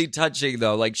was really touching,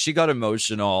 though. Like, she got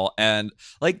emotional, and,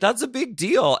 like, that's a big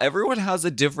deal. Everyone has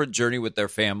a different journey with their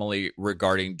family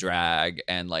regarding drag,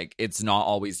 and, like, it's not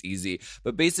always easy.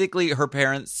 But basically, her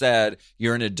parents said,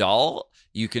 you're an adult.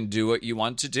 You can do what you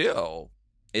want to do.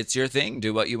 It's your thing.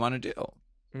 Do what you want to do.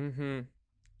 Mm-hmm.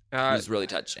 It was really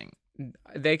touching.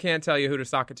 They can't tell you who to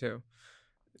sock it to.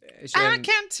 I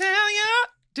can tell you.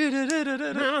 They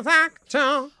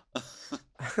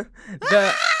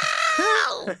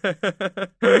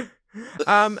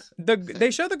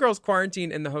show the girls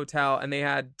quarantine in the hotel, and they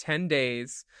had 10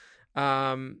 days.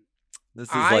 This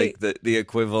is like the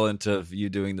equivalent of you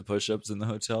doing the push-ups in the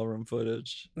hotel room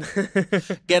footage.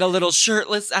 Get a little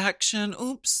shirtless action.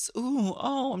 Oops. Ooh.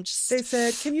 Oh, I'm just. They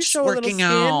said, "Can you show working a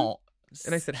little skin?" out.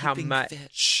 And I said, "How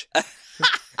much?"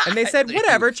 And they said,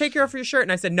 "Whatever. Take off your shirt."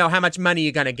 And I said, "No. How much money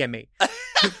you gonna give me?"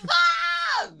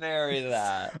 Marry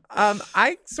that.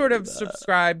 I sort of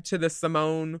subscribe to the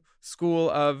Simone school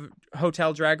of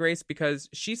hotel drag race because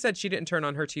she said she didn't turn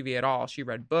on her TV at all. She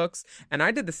read books, and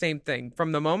I did the same thing.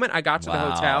 From the moment I got to the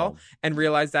hotel and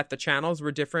realized that the channels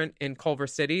were different in Culver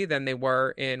City than they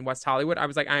were in West Hollywood, I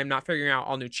was like, I am not figuring out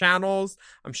all new channels.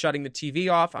 I'm shutting the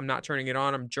TV off. I'm not turning it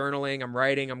on. I'm journaling. I'm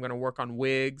writing. I'm going to work on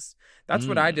wigs. That's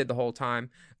what I did the whole time.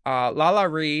 Lala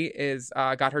Ree is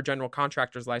got her general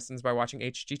contractor's license by watching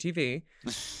HGTV.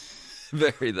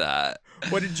 Very that.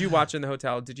 What did you watch in the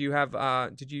hotel? Did you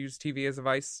use TV as a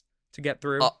vice to get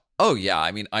through? Oh yeah,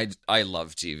 I mean, I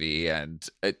love TV, and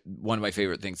one of my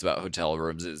favorite things about hotel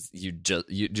rooms is you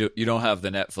don't have the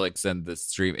Netflix and the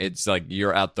stream. It's like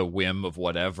you're at the whim of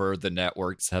whatever the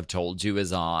networks have told you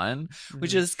is on,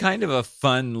 which is kind of a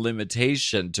fun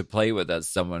limitation to play with as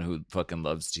someone who fucking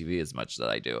loves TV as much as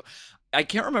I do. I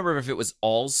can't remember if it was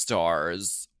All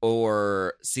Stars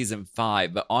or season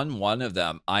 5, but on one of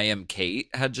them, I Am Kate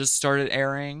had just started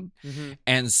airing. Mm-hmm.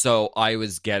 And so I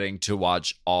was getting to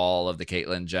watch all of the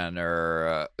Caitlyn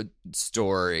Jenner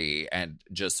story and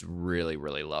just really,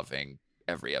 really loving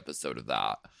every episode of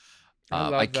that. I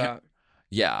love that.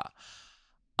 Yeah.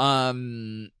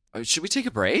 Should we take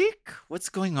a break? What's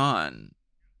going on?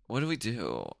 What do we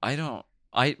do?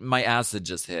 My acid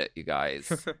just hit, you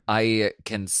guys. I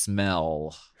can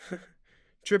smell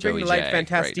Tripping Joey like J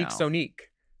Fantastique right Sonique.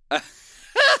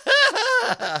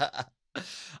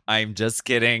 I'm just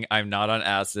kidding. I'm not on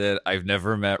acid. I've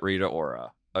never met Rita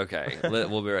Ora. Okay,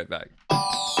 we'll be right back.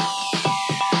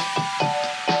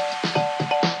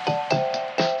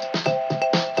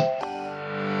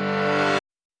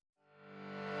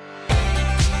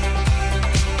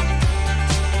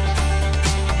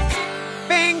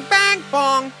 Bing, bang,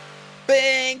 bong.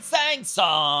 Bing, sang,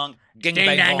 song. Ging, Ding,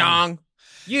 bang, dang, bong. dong.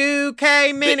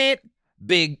 UK minute.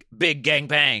 Big gang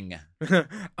bang.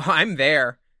 I'm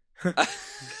there.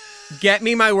 Get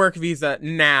me my work visa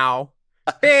now.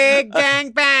 Big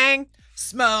gang bang.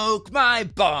 Smoke my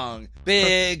bong.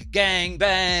 Big gang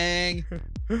bang.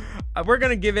 We're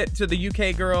gonna give it to the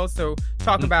UK girls. So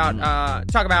talk about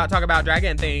drag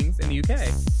and things in the UK.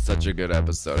 Such a good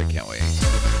episode. I can't wait.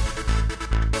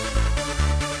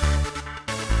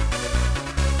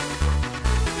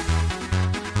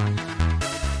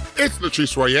 It's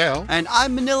Latrice Royale. And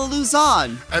I'm Manila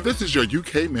Luzon. And this is your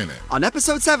UK Minute. On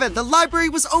episode 7, the library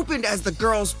was opened as the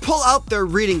girls pull out their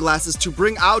reading glasses to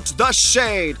bring out the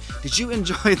shade. Did you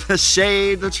enjoy the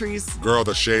shade, Latrice? Girl,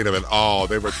 the shade of it all.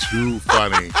 They were too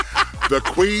funny. The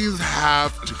queens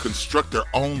have to construct their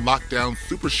own lockdown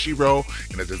super shero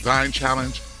in a design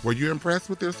challenge. Were you impressed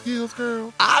with their skills,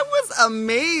 girl? I was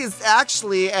amazed,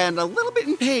 actually, and a little bit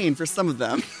in pain for some of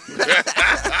them.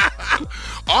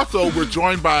 Also, we're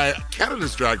joined by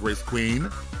Canada's Drag Race queen.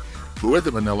 Who is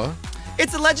it, Manila?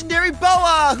 It's a legendary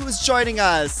Boa who's joining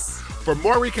us. For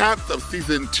more recaps of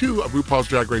season 2 of RuPaul's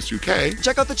Drag Race UK,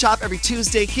 check out The Chop every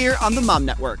Tuesday here on the Mom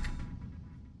Network.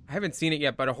 I haven't seen it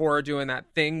yet, but a horror doing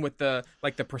that thing with the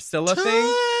Priscilla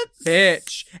thing,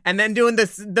 bitch, and then doing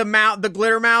the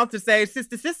glitter mouth to say,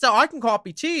 sister, I can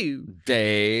copy too,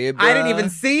 babe. I didn't even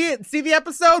see the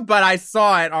episode, but I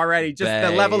saw it already. Just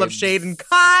the level of shade and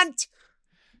cunt.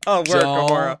 Oh, work,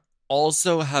 Ahura.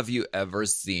 Also, have you ever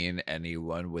seen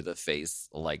anyone with a face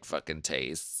like fucking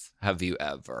Tace? Have you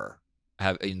ever?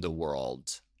 in the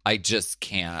world. I just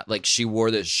can't. Like, she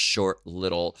wore this short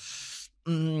little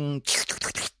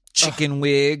chicken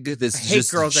wig. This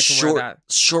just girls that can wear that.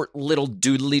 short little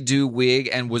doodly doo wig,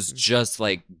 and was just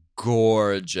like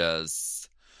gorgeous.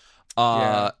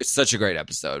 It's such a great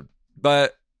episode.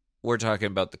 But we're talking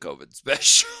about the COVID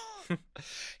special. You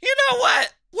know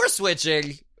what? We're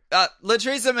switching.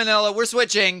 Latrice Manila, we're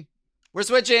switching. We're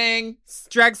switching.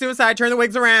 Drag Suicide, turn the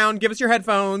wigs around. Give us your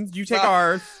headphones. You take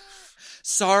ours.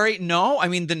 Sorry, no. I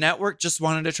mean, the network just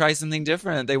wanted to try something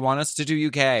different. They want us to do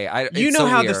UK. You know so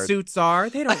how weird. the suits are.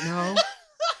 They don't know.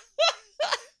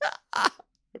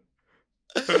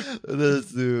 The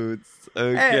suits.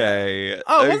 Okay. Hey.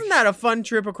 Oh, wasn't that a fun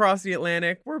trip across the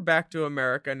Atlantic? We're back to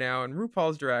America now in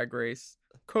RuPaul's Drag Race.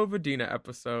 COVIDina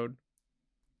episode.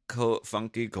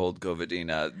 Funky cold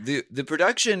COVIDina. The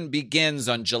production begins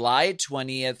on July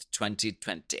 20th,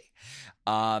 2020.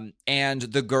 And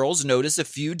the girls notice a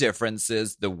few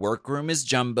differences. The workroom is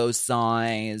jumbo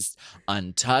sized.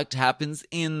 Untucked happens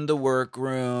in the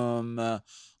workroom.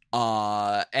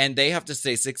 And they have to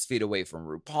stay 6 feet away from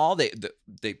RuPaul.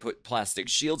 They put plastic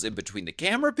shields in between the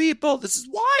camera people. This is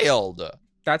wild.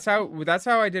 That's how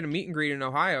I did a meet and greet in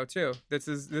Ohio too. This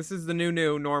is the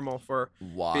new normal for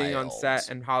being on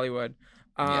set in Hollywood.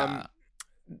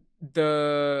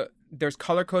 There's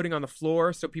color coding on the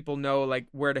floor so people know like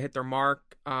where to hit their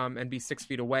mark and be 6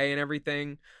 feet away and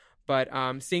everything. But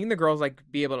seeing the girls like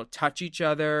be able to touch each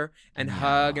other and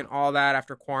hug and all that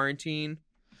after quarantine.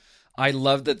 I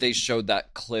love that they showed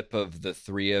that clip of the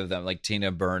three of them, like Tina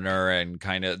Burner, and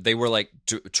kind of they were like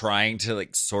trying to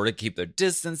like sort of keep their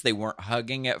distance. They weren't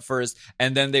hugging at first,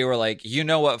 and then they were like, you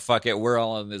know what, fuck it, we're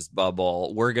all in this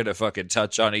bubble. We're gonna fucking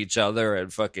touch on each other,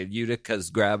 and fucking Utica's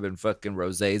grabbing fucking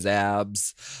Rosé's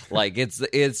abs. Like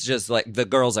it's just like the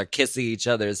girls are kissing each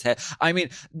other's head. I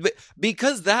mean,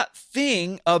 because that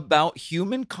thing about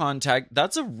human contact,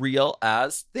 that's a real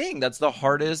ass thing. That's the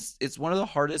hardest. It's one of the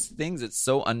hardest things. It's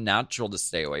so unnatural to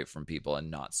stay away from people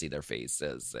and not see their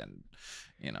faces, and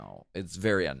you know, it's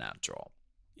very unnatural.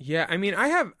 Yeah, I mean,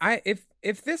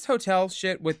 if this hotel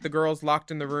shit with the girls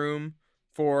locked in the room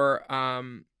for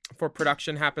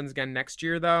production happens again next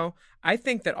year, though, I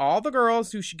think that all the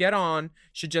girls who should get on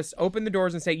should just open the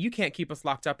doors and say, you can't keep us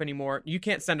locked up anymore. You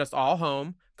can't send us all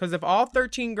home. Because if all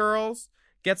 13 girls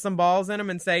get some balls in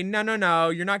them and say, no,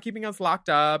 you're not keeping us locked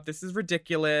up. This is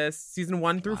ridiculous. Season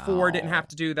 1 through 4 didn't have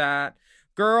to do that.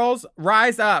 Girls,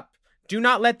 rise up. Do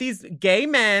not let these gay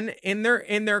men in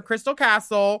their crystal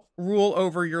castle rule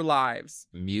over your lives.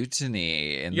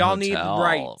 Mutiny in Y'all the hotel. need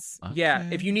rights. Okay. Yeah,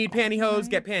 if you need pantyhose,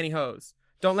 get pantyhose.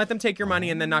 Don't let them take your money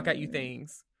and then not get you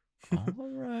things. All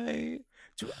right.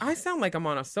 I sound like I'm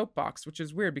on a soapbox, which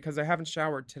is weird because I haven't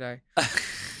showered today.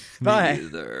 Me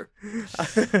neither.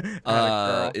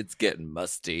 It's getting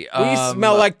musty. We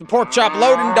smell like the pork chop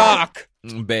loading dock.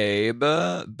 Babes,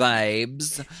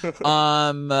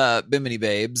 bimini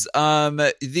babes.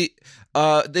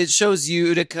 It shows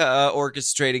Utica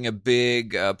orchestrating a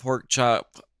big pork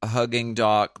chop hugging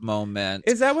dock moment.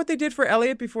 Is that what they did for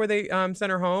Elliot before they sent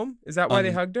her home? Is that why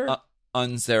they hugged her?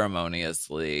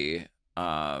 Unceremoniously.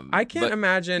 I can't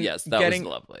imagine. Yes, that was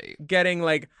lovely. Getting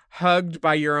like hugged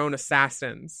by your own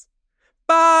assassins.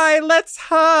 Bye, let's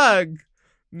hug.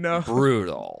 No,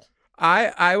 brutal.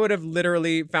 I would have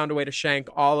literally found a way to shank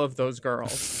all of those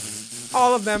girls.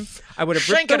 All of them. I would have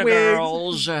ripped the wigs.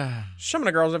 Girls. Some of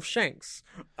the girls have shanks.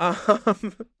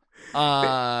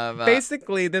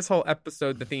 Basically, this whole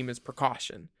episode, the theme is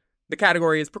precaution. The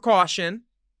category is precaution.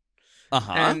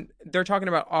 And they're talking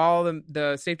about all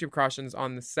the safety precautions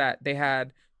on the set. They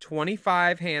had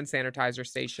 25 hand sanitizer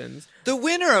stations. The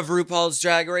winner of RuPaul's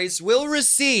Drag Race will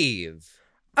receive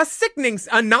a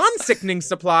non-sickening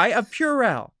supply of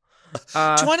Purell.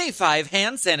 25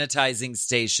 hand sanitizing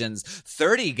stations,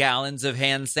 30 gallons of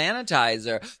hand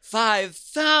sanitizer,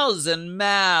 5,000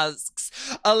 masks,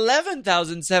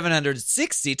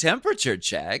 11,760 temperature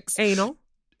checks. Anal.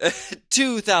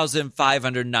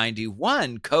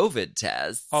 2,591 COVID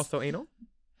tests. Also anal.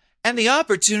 And the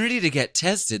opportunity to get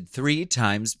tested 3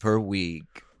 times per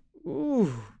week.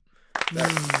 Ooh.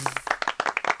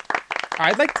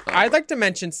 I'd like to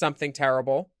mention something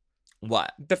terrible.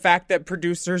 What? The fact that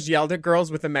producers yelled at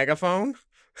girls with a megaphone.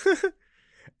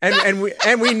 and we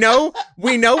know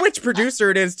which producer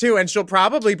it is too, and she'll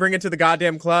probably bring it to the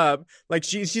goddamn club. Like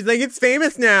she's like, it's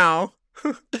famous now.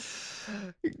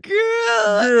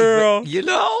 Girl. You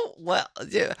know, well,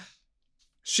 yeah.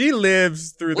 She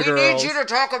lives through the girls. We need you to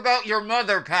talk about your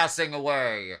mother passing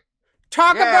away.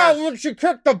 Talk about when she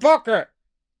kicked the bucket.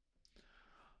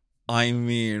 I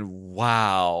mean,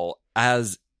 wow.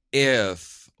 As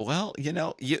if Well,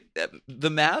 the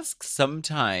mask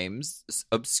sometimes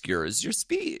obscures your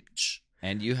speech,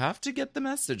 and you have to get the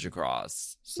message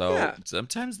across. So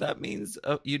sometimes that means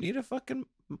you need a fucking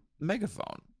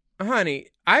megaphone. Honey,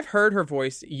 I've heard her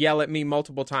voice yell at me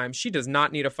multiple times. She does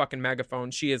not need a fucking megaphone.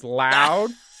 She is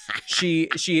loud. She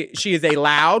is a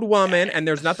loud woman, and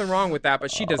there's nothing wrong with that,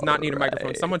 but she does not need a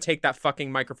microphone. Someone take that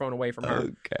fucking microphone away from her.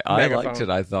 Okay, I liked it.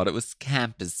 I thought it was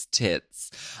campus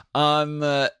tits.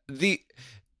 The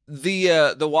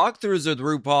walkthroughs with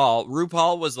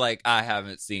RuPaul was like, I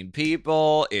haven't seen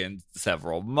people in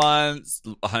several months.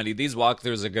 Honey, these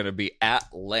walkthroughs are going to be at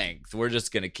length. We're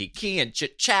just going to kiki and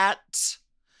chit chat.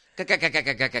 I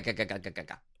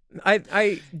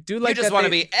do like. You just want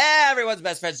to be everyone's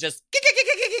best friends. Just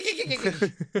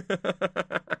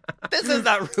this is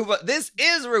not RuPaul. This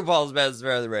is RuPaul's Best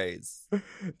Friend Race.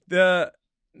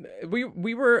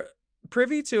 We were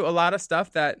privy to a lot of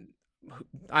stuff that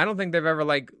I don't think they've ever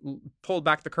pulled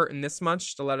back the curtain this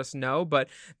much to let us know, but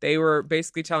they were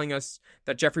basically telling us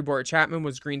that Jeffrey Boyer-Chapman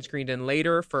was green screened in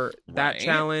later for that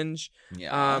challenge.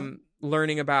 Yeah.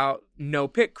 Learning about no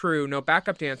pit crew, no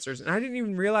backup dancers. And I didn't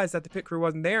even realize that the pit crew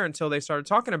wasn't there until they started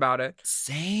talking about it.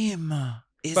 Same.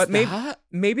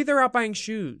 Maybe they're out buying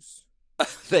shoes.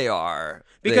 They are.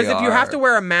 Because if you have to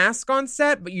wear a mask on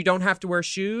set, but you don't have to wear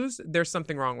shoes, there's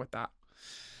something wrong with that.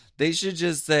 They should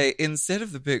just say, instead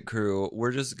of the pit crew,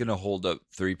 we're just going to hold up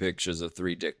 3 pictures of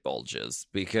 3 dick bulges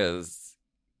because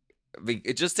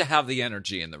just to have the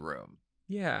energy in the room.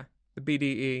 Yeah, the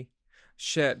BDE.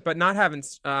 Shit, but not having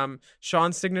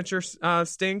Sean's signature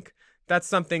stink, that's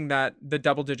something that the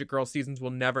Double Digit Girl seasons will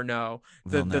never know.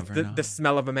 The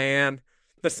smell of a man.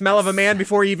 The smell of a man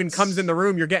before he even comes in the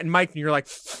room. You're getting mic'd and you're like,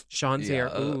 Sean's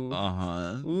here. Ooh.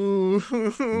 Ooh.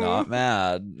 Not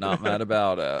mad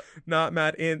about it. Not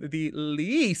mad in the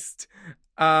least.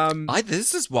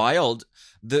 This is wild.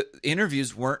 The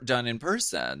interviews weren't done in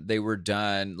person. They were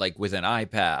done with an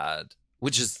iPad,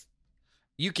 which is,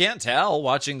 you can't tell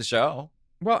watching the show.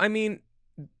 Well, I mean,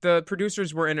 the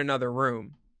producers were in another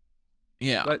room.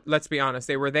 Yeah. Let's be honest.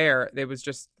 They were there. It was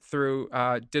just through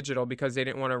digital because they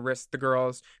didn't want to risk the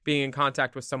girls being in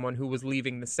contact with someone who was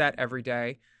leaving the set every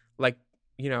day.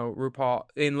 RuPaul,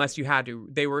 unless you had to.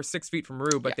 They were 6 feet from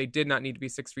Ru, but they did not need to be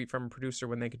 6 feet from a producer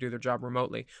when they could do their job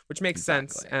remotely, which makes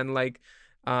sense and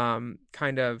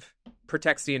kind of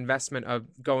protects the investment of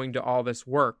going to all this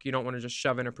work. You don't want to just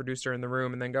shove in a producer in the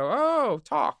room and then go, oh,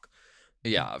 talk.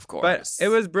 Yeah, of course. But it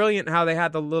was brilliant how they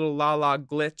had the little la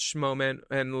glitch moment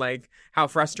and how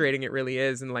frustrating it really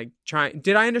is and trying.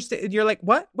 Did I understand? You're like,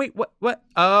 what? Wait, what?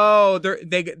 Oh,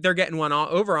 they're getting one all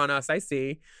over on us. I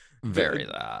see. Very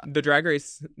that. The drag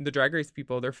race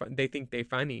people, they're fun. They think they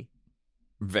funny.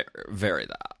 Very, very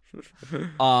that.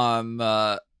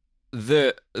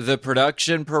 The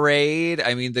production parade,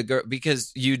 I mean,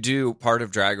 because you do part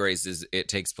of Drag Race is it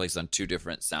takes place on 2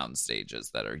 different sound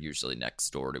stages that are usually next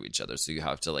door to each other, so you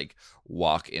have to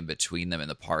walk in between them in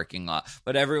the parking lot,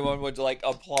 but everyone would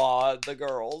applaud the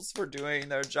girls for doing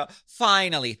their job.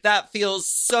 Finally, that feels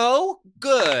so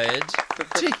good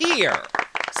to hear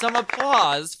some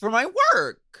applause for my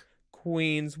work.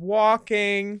 Queens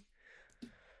walking.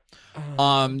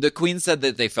 The queen said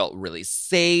that they felt really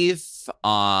safe.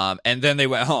 And then they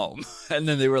went home. And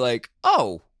then they were like,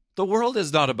 oh, the world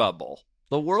is not a bubble.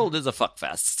 The world is a fuck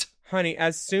fest. Honey,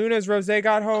 as soon as Rosé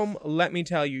got home, let me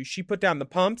tell you, she put down the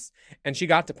pumps and she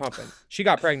got to pumping. She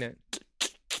got pregnant.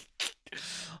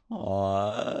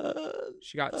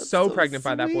 She got so pregnant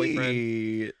by that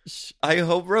boyfriend. I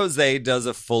hope Rosé does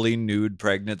a fully nude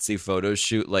pregnancy photo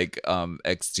shoot like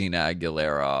Xtina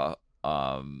Aguilera,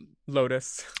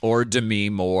 Lotus, or Demi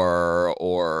Moore,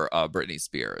 or Britney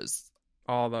Spears.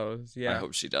 All those, yeah. I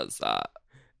hope she does that.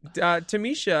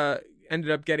 Tamisha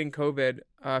ended up getting COVID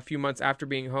a few months after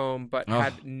being home, but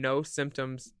had no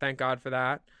symptoms. Thank God for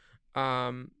that.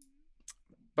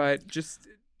 But just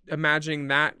imagining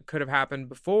that could have happened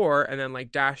before and then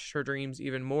dashed her dreams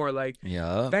even more.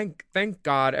 Thank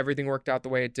God everything worked out the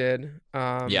way it did.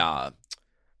 Yeah.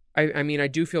 I mean, I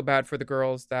do feel bad for the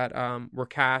girls that were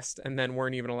cast and then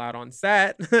weren't even allowed on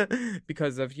set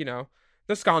because of,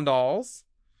 the scandals.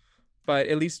 But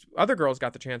at least other girls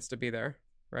got the chance to be there,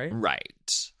 right?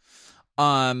 Right.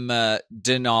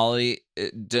 Denali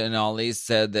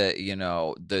said that,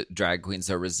 the drag queens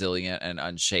are resilient and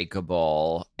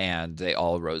unshakable, and they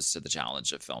all rose to the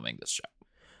challenge of filming this show.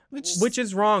 Which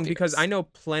is wrong, because I know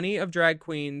plenty of drag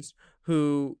queens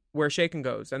who wear shake and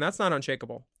goes, and that's not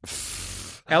unshakable.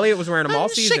 Elliot was wearing them all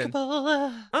season.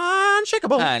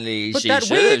 Unshakable. Honey, put that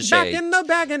wig back in the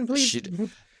bag and please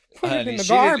put it in the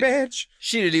garbage.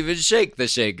 She didn't even shake the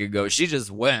shake and go. She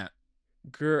just went.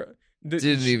 Girl,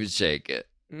 Didn't even shake it.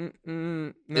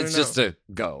 It's just a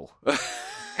go.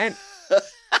 And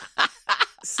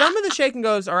some of the shake and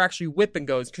goes are actually whip and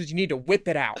goes because you need to whip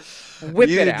it out. Whip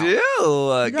it out. You do.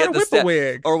 You gotta whip a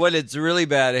wig. Or when it's really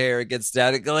bad hair, it gets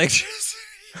static electricity.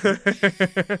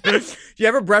 You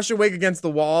ever brush a wig against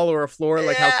the wall or a floor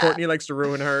like how Courtney likes to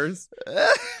ruin hers?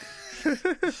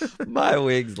 My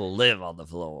wigs live on the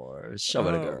floor. Show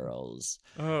it to girls.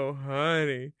 Oh,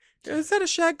 honey. Is that a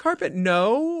shag carpet?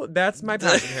 No, that's my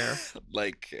pattern hair.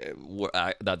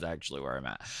 That's actually where I'm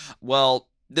at. Well,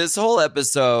 this whole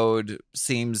episode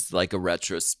seems like a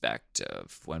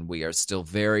retrospective when we are still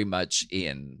very much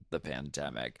in the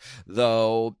pandemic.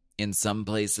 Though in some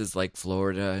places like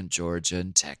Florida and Georgia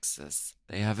and Texas,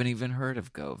 they haven't even heard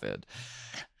of COVID.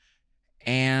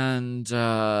 And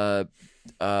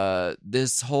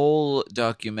this whole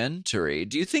documentary,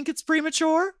 do you think it's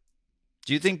premature?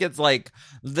 Do you think it's like,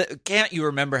 can't you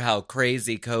remember how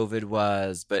crazy COVID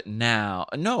was? But now,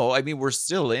 no, I mean, we're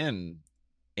still in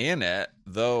it,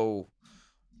 though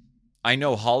I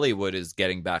know Hollywood is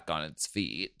getting back on its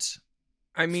feet.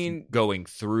 I mean, going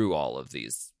through all of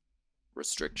these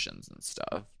restrictions and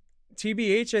stuff.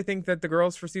 TBH, I think that the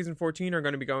girls for season 14 are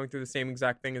going to be going through the same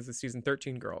exact thing as the season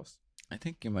 13 girls. I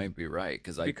think you might be right,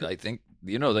 because I think,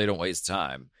 they don't waste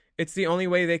time. It's the only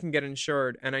way they can get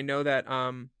insured. And I know that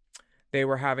they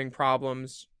were having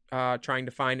problems trying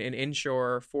to find an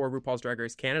insurer for RuPaul's Drag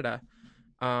Race Canada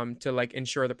to like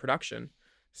insure the production.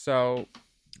 So,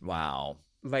 wow,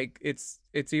 like it's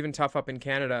even tough up in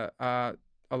Canada.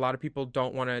 A lot of people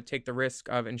don't want to take the risk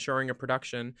of insuring a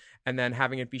production and then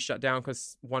having it be shut down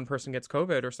because one person gets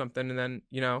COVID or something, and then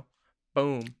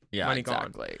boom, money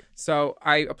exactly. gone. So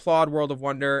I applaud World of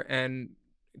Wonder and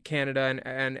Canada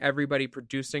and everybody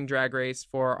producing Drag Race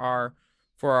for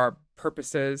our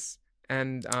purposes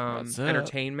and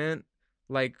entertainment.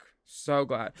 Like, so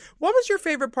glad. What was your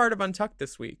favorite part of Untucked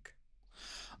this week?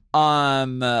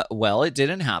 Well, it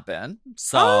didn't happen.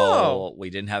 So we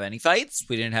didn't have any fights.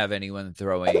 We didn't have anyone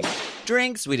throwing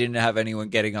drinks. We didn't have anyone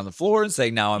getting on the floor and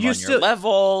saying, now I'm on your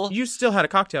level. You still had a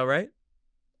cocktail, right?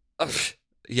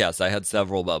 Yes, I had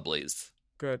several bubblies.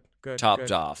 Good.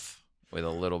 Topped off with a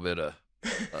little bit of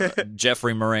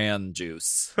Jeffrey Moran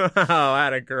juice. Oh,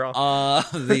 atta girl.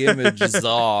 The images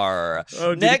are.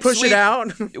 Oh, did you push it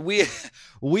out?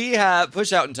 We have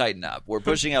push out and tighten up. We're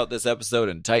pushing out this episode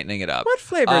and tightening it up. What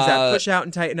flavor is that? Push out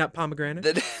and tighten up pomegranate?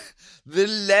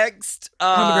 The next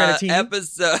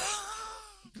episode.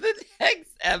 The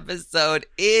next episode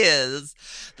is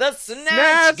the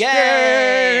Snatch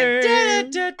Game.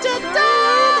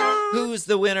 Who's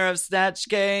the winner of Snatch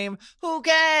Game? Who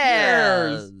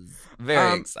cares?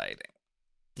 Very exciting.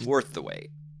 Worth the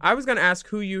wait. I was going to ask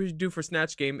who you would do for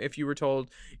Snatch Game if you were told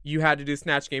you had to do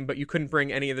Snatch Game, but you couldn't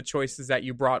bring any of the choices that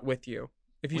you brought with you.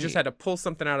 If you just had to pull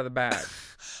something out of the bag.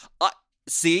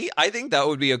 See, I think that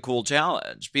would be a cool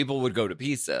challenge. People would go to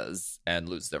pieces and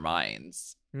lose their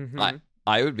minds. Mm-hmm.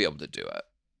 I would be able to do it.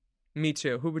 Me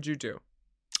too. Who would you do?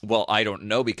 Well, I don't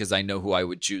know, because I know who I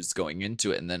would choose going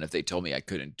into it. And then if they told me I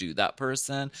couldn't do that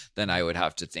person, then I would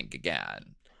have to think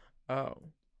again. Oh,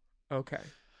 okay.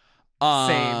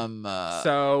 Same.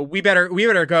 So we better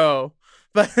go.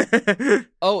 But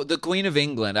the Queen of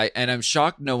England. I'm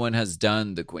shocked no one has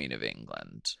done the Queen of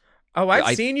England. Oh,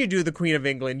 I've seen you do the Queen of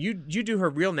England. You do her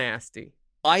real nasty.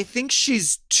 I think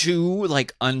she's too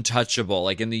untouchable.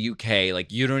 Like in the UK,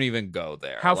 like you don't even go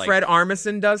there. How Fred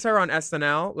Armisen does her on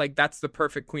SNL, like that's the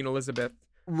perfect Queen Elizabeth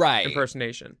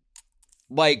impersonation.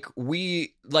 Like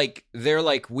they're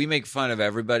like, we make fun of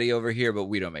everybody over here, but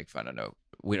we don't make fun of no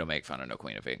Queen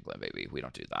of England, baby. We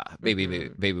don't do that. Baby,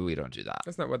 we don't do that.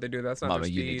 That's not what they do. That's not Mama, their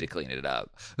you speed. need to clean it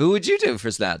up. Who would you do for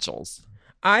Snatchels?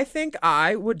 I think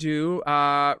I would do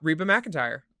Reba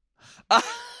McEntire.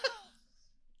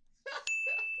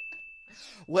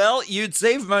 Well, you'd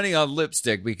save money on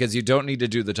lipstick because you don't need to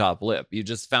do the top lip. You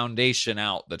just foundation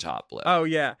out the top lip. Oh,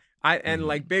 yeah.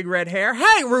 And big red hair.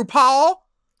 Hey, RuPaul!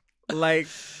 Like,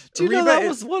 do you know that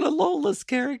was one of Lola's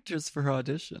characters for her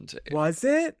audition tape? Was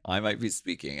it? I might be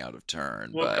speaking out of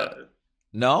turn, What but guy?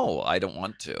 No, I don't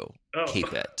want to. Oh.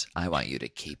 Keep it. I want you to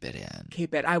keep it in.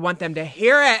 Keep it. I want them to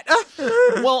hear it.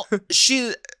 Well,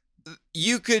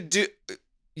 you could do.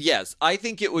 Yes, I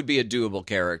think it would be a doable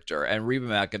character, and Reba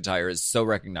McEntire is so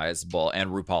recognizable,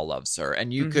 and RuPaul loves her,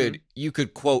 and you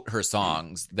could quote her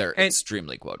songs. They're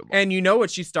extremely quotable. And you know what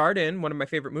she starred in? One of my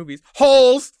favorite movies,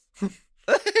 Holes.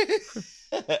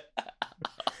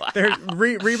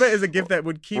 Reba is a gift that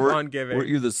would keep on giving. Weren't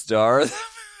you the star?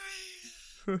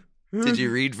 Did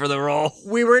you read for the role?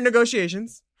 We were in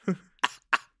negotiations.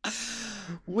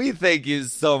 We thank you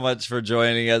so much for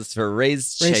joining us for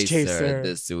Race Chaser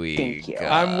this week. Thank you.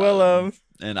 I'm Willem.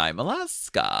 And I'm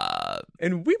Alaska.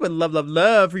 And we would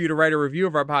love for you to write a review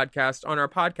of our podcast on our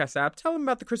podcast app. Tell them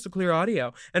about the crystal clear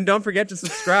audio. And don't forget to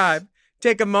subscribe.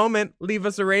 Take a moment, leave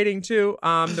us a rating too.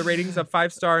 The ratings of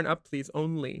 5-star and up, please,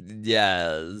 only.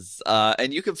 Yes.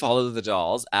 And you can follow the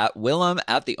dolls at Willem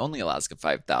at the Only Alaska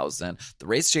 5000. The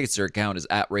Race Chaser account is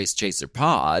at Race Chaser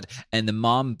Pod. And the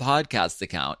Mom Podcast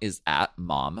account is at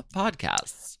Mom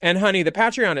Podcasts. And honey, the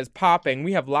Patreon is popping.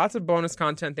 We have lots of bonus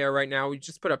content there right now. We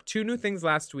just put up 2 new things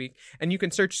last week. And you can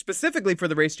search specifically for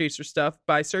the Race Chaser stuff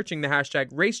by searching the hashtag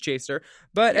Race Chaser.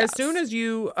 But as soon as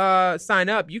you sign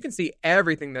up, you can see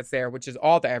everything that's there, which is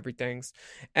all the everythings.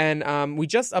 And we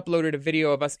just uploaded a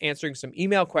video of us answering some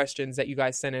email questions that you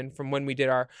guys sent in from when we did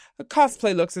our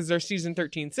cosplay looks as our season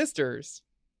 13 sisters.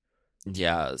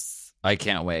 Yes. I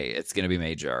can't wait. It's going to be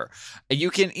major.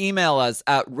 You can email us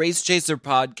at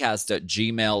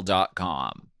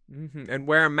racechaserpodcast@gmail.com. Mm-hmm. And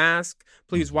wear a mask.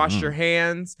 Please wash your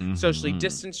hands, socially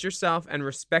distance yourself, and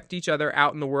respect each other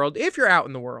out in the world if you're out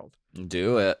in the world.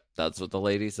 Do it. That's what the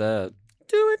lady said.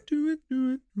 Do it.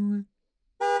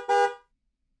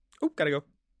 Oh, gotta go.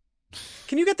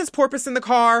 Can you get this porpoise in the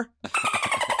car?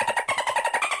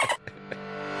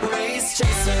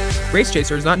 Race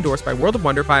Chaser is not endorsed by World of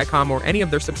Wonder, Viacom, or any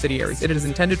of their subsidiaries. It is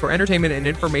intended for entertainment and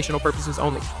informational purposes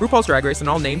only. RuPaul's Drag Race and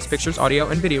all names, pictures, audio,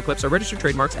 and video clips are registered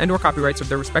trademarks and/or copyrights of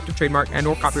their respective trademark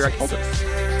and/or copyright holders.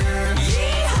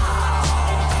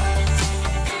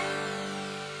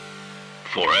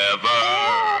 Forever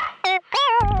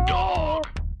Dog.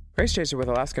 Race Chaser with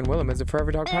Alaska and Willem is a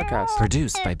Forever Dog podcast.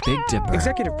 Produced by Big Dipper.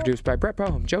 Executive produced by Brett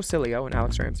Boehm, Joe Cilio, and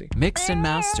Alex Ramsey. Mixed and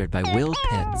mastered by Will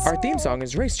Pitts. Our theme song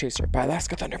is Race Chaser by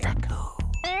Alaska Thunderfuck.